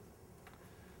value,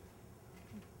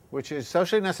 which is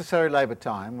socially necessary labour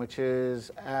time, which is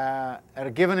at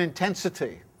a given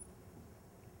intensity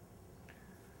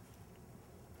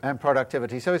and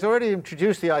productivity. So he's already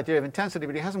introduced the idea of intensity,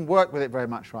 but he hasn't worked with it very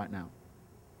much right now.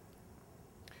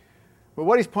 But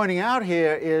what he's pointing out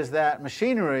here is that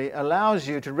machinery allows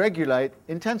you to regulate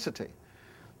intensity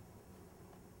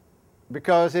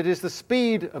because it is the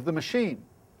speed of the machine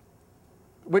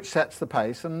which sets the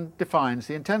pace and defines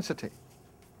the intensity.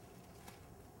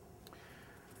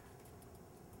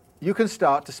 You can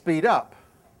start to speed up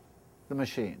the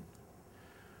machine.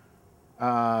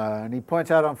 And he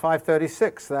points out on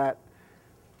 536 that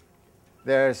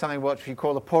there is something what we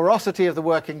call the porosity of the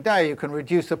working day. You can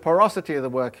reduce the porosity of the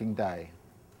working day.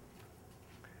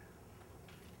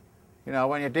 You know,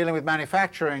 when you're dealing with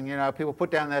manufacturing, you know, people put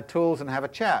down their tools and have a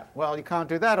chat. Well, you can't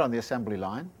do that on the assembly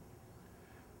line.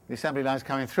 The assembly line's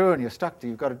coming through and you're stuck to,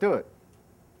 you've got to do it.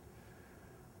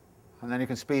 And then you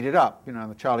can speed it up, you know,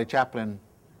 the Charlie Chaplin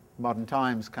modern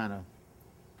times kind of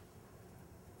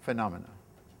phenomena.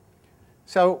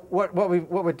 So what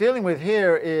we're dealing with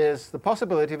here is the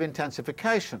possibility of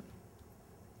intensification.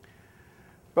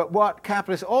 But what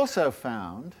capitalists also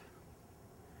found,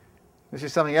 this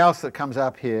is something else that comes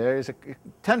up here, is a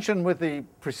tension with the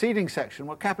preceding section.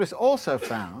 What capitalists also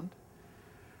found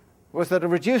was that a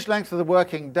reduced length of the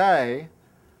working day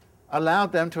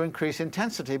allowed them to increase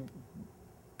intensity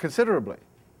considerably.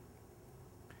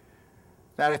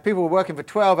 That if people were working for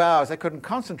 12 hours, they couldn't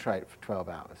concentrate for 12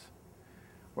 hours.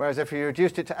 Whereas if you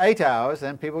reduced it to 8 hours,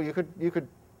 then you could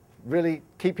really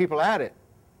keep people at it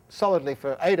solidly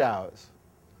for 8 hours.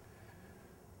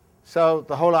 So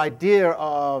the whole idea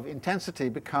of intensity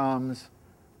becomes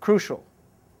crucial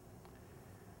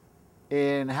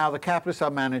in how the capitalists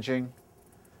are managing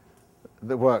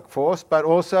the workforce, but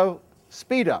also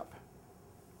speed up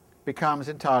becomes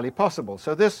entirely possible.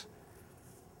 So this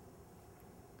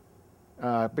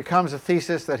becomes a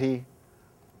thesis that he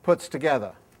puts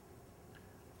together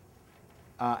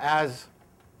as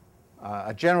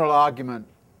a general argument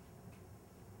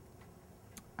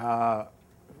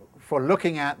for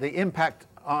looking at the impact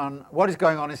on what is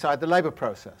going on inside the labour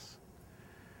process.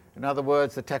 In other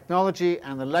words, the technology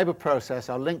and the labour process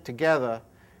are linked together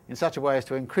in such a way as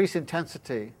to increase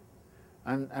intensity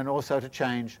and also to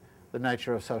change the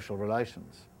nature of social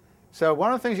relations. So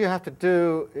one of the things you have to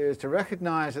do is to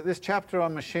recognize that this chapter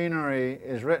on machinery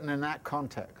is written in that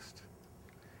context.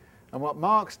 And what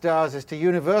Marx does is to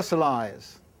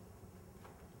universalize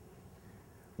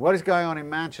what is going on in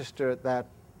Manchester at that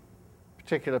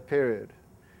particular period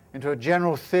into a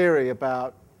general theory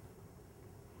about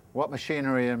what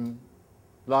machinery and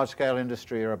large-scale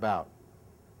industry are about.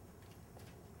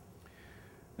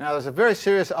 Now, there's a very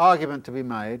serious argument to be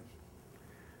made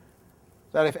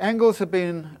that if Engels had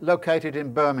been located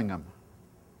in Birmingham,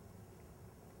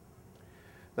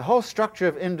 the whole structure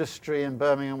of industry in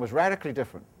Birmingham was radically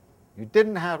different. You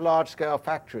didn't have large-scale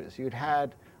factories. You'd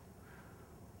had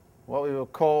what we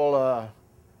would call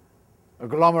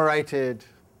agglomerated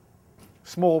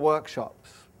small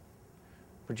workshops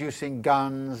producing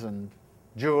guns and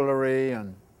jewellery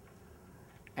and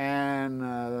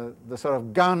the sort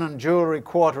of gun and jewellery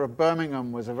quarter of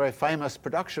Birmingham was a very famous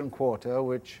production quarter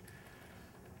which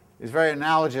is very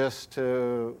analogous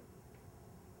to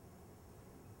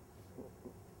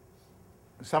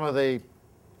some of the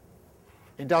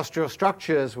industrial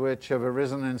structures which have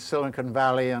arisen in Silicon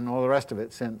Valley and all the rest of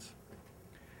it since.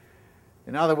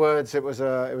 In other words, it was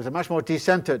a much more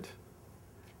decentered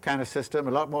kind of system,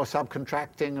 a lot more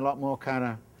subcontracting, a lot more kind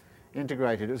of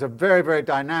integrated. It was a very, very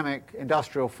dynamic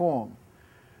industrial form,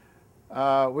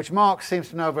 which Marx seems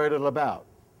to know very little about.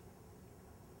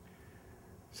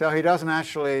 So he doesn't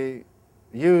actually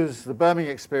use the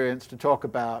Birmingham experience to talk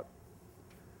about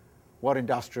what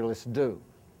industrialists do.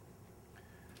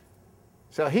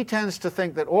 So he tends to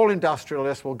think that all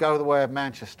industrialists will go the way of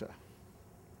Manchester,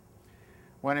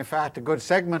 when in fact a good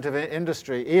segment of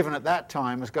industry, even at that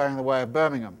time, was going the way of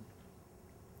Birmingham.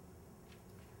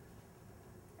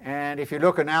 And if you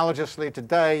look analogously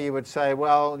today, you would say,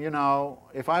 well, you know,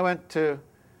 if I went to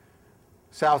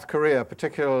South Korea,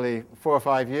 particularly 4 or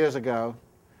 5 years ago,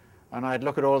 and I'd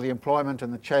look at all the employment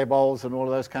and the chaebols and all of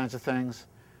those kinds of things,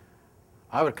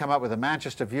 I would come up with a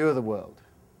Manchester view of the world.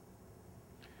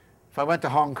 If I went to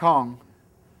Hong Kong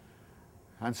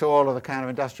and saw all of the kind of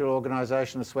industrial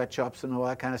organisation, the sweatshops and all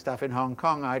that kind of stuff in Hong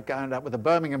Kong, I'd end up with a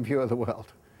Birmingham view of the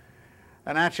world.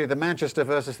 And actually the Manchester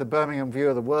versus the Birmingham view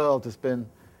of the world has been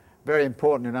very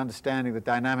important in understanding the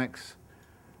dynamics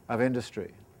of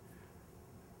industry.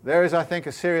 There is, I think,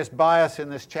 a serious bias in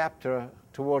this chapter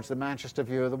towards the Manchester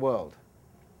view of the world.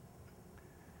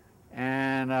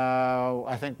 And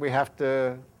I think we have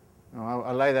to,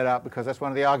 I'll lay that out because that's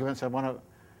one of the arguments I want to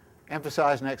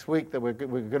emphasize next week, that we're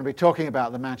going to be talking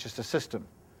about the Manchester system.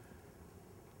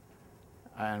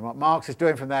 And what Marx is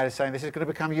doing from that is saying this is going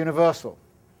to become universal.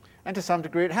 And to some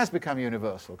degree it has become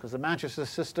universal, because the Manchester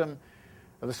system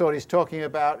of the sort he's talking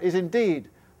about is indeed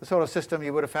the sort of system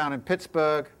you would have found in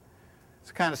Pittsburgh. It's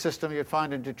the kind of system you'd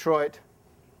find in Detroit.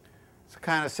 It's the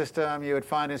kind of system you would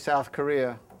find in South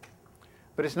Korea.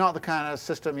 But it's not the kind of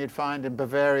system you'd find in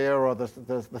Bavaria or the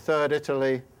Third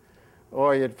Italy,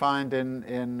 or you'd find in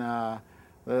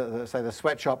say, the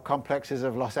sweatshop complexes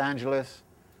of Los Angeles,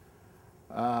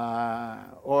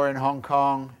 or in Hong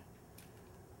Kong,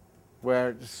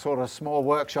 where it's sort of small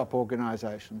workshop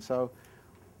organization. So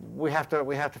we have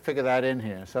to figure that in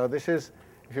here. So this is,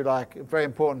 if you like, very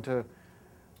important to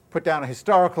put down a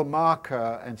historical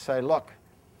marker and say, look,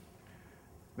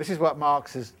 this is what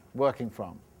Marx is working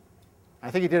from. I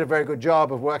think he did a very good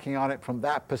job of working on it from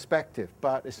that perspective,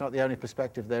 but it's not the only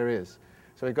perspective there is.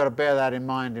 So we've got to bear that in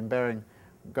mind in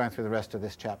going through the rest of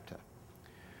this chapter.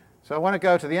 So I want to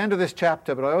go to the end of this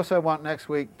chapter, but I also want next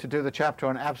week to do the chapter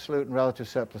on absolute and relative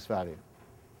surplus value,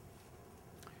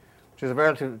 which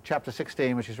is chapter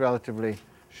 16, which is relatively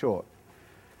short.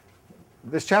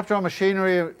 This chapter on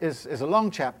machinery is a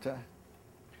long chapter,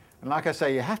 and like I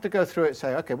say, you have to go through it and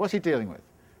say, okay, what's he dealing with?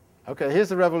 Okay, here's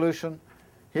the revolution,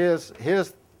 here's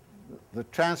the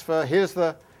transfer, here's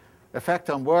the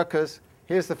effect on workers,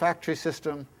 here's the factory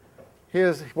system,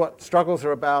 here's what struggles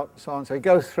are about, so on. So he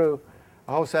goes through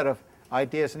a whole set of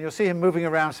ideas, and you'll see him moving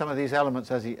around some of these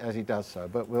elements as he does so.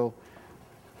 But we'll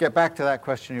get back to that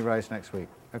question you raised next week.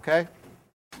 Okay?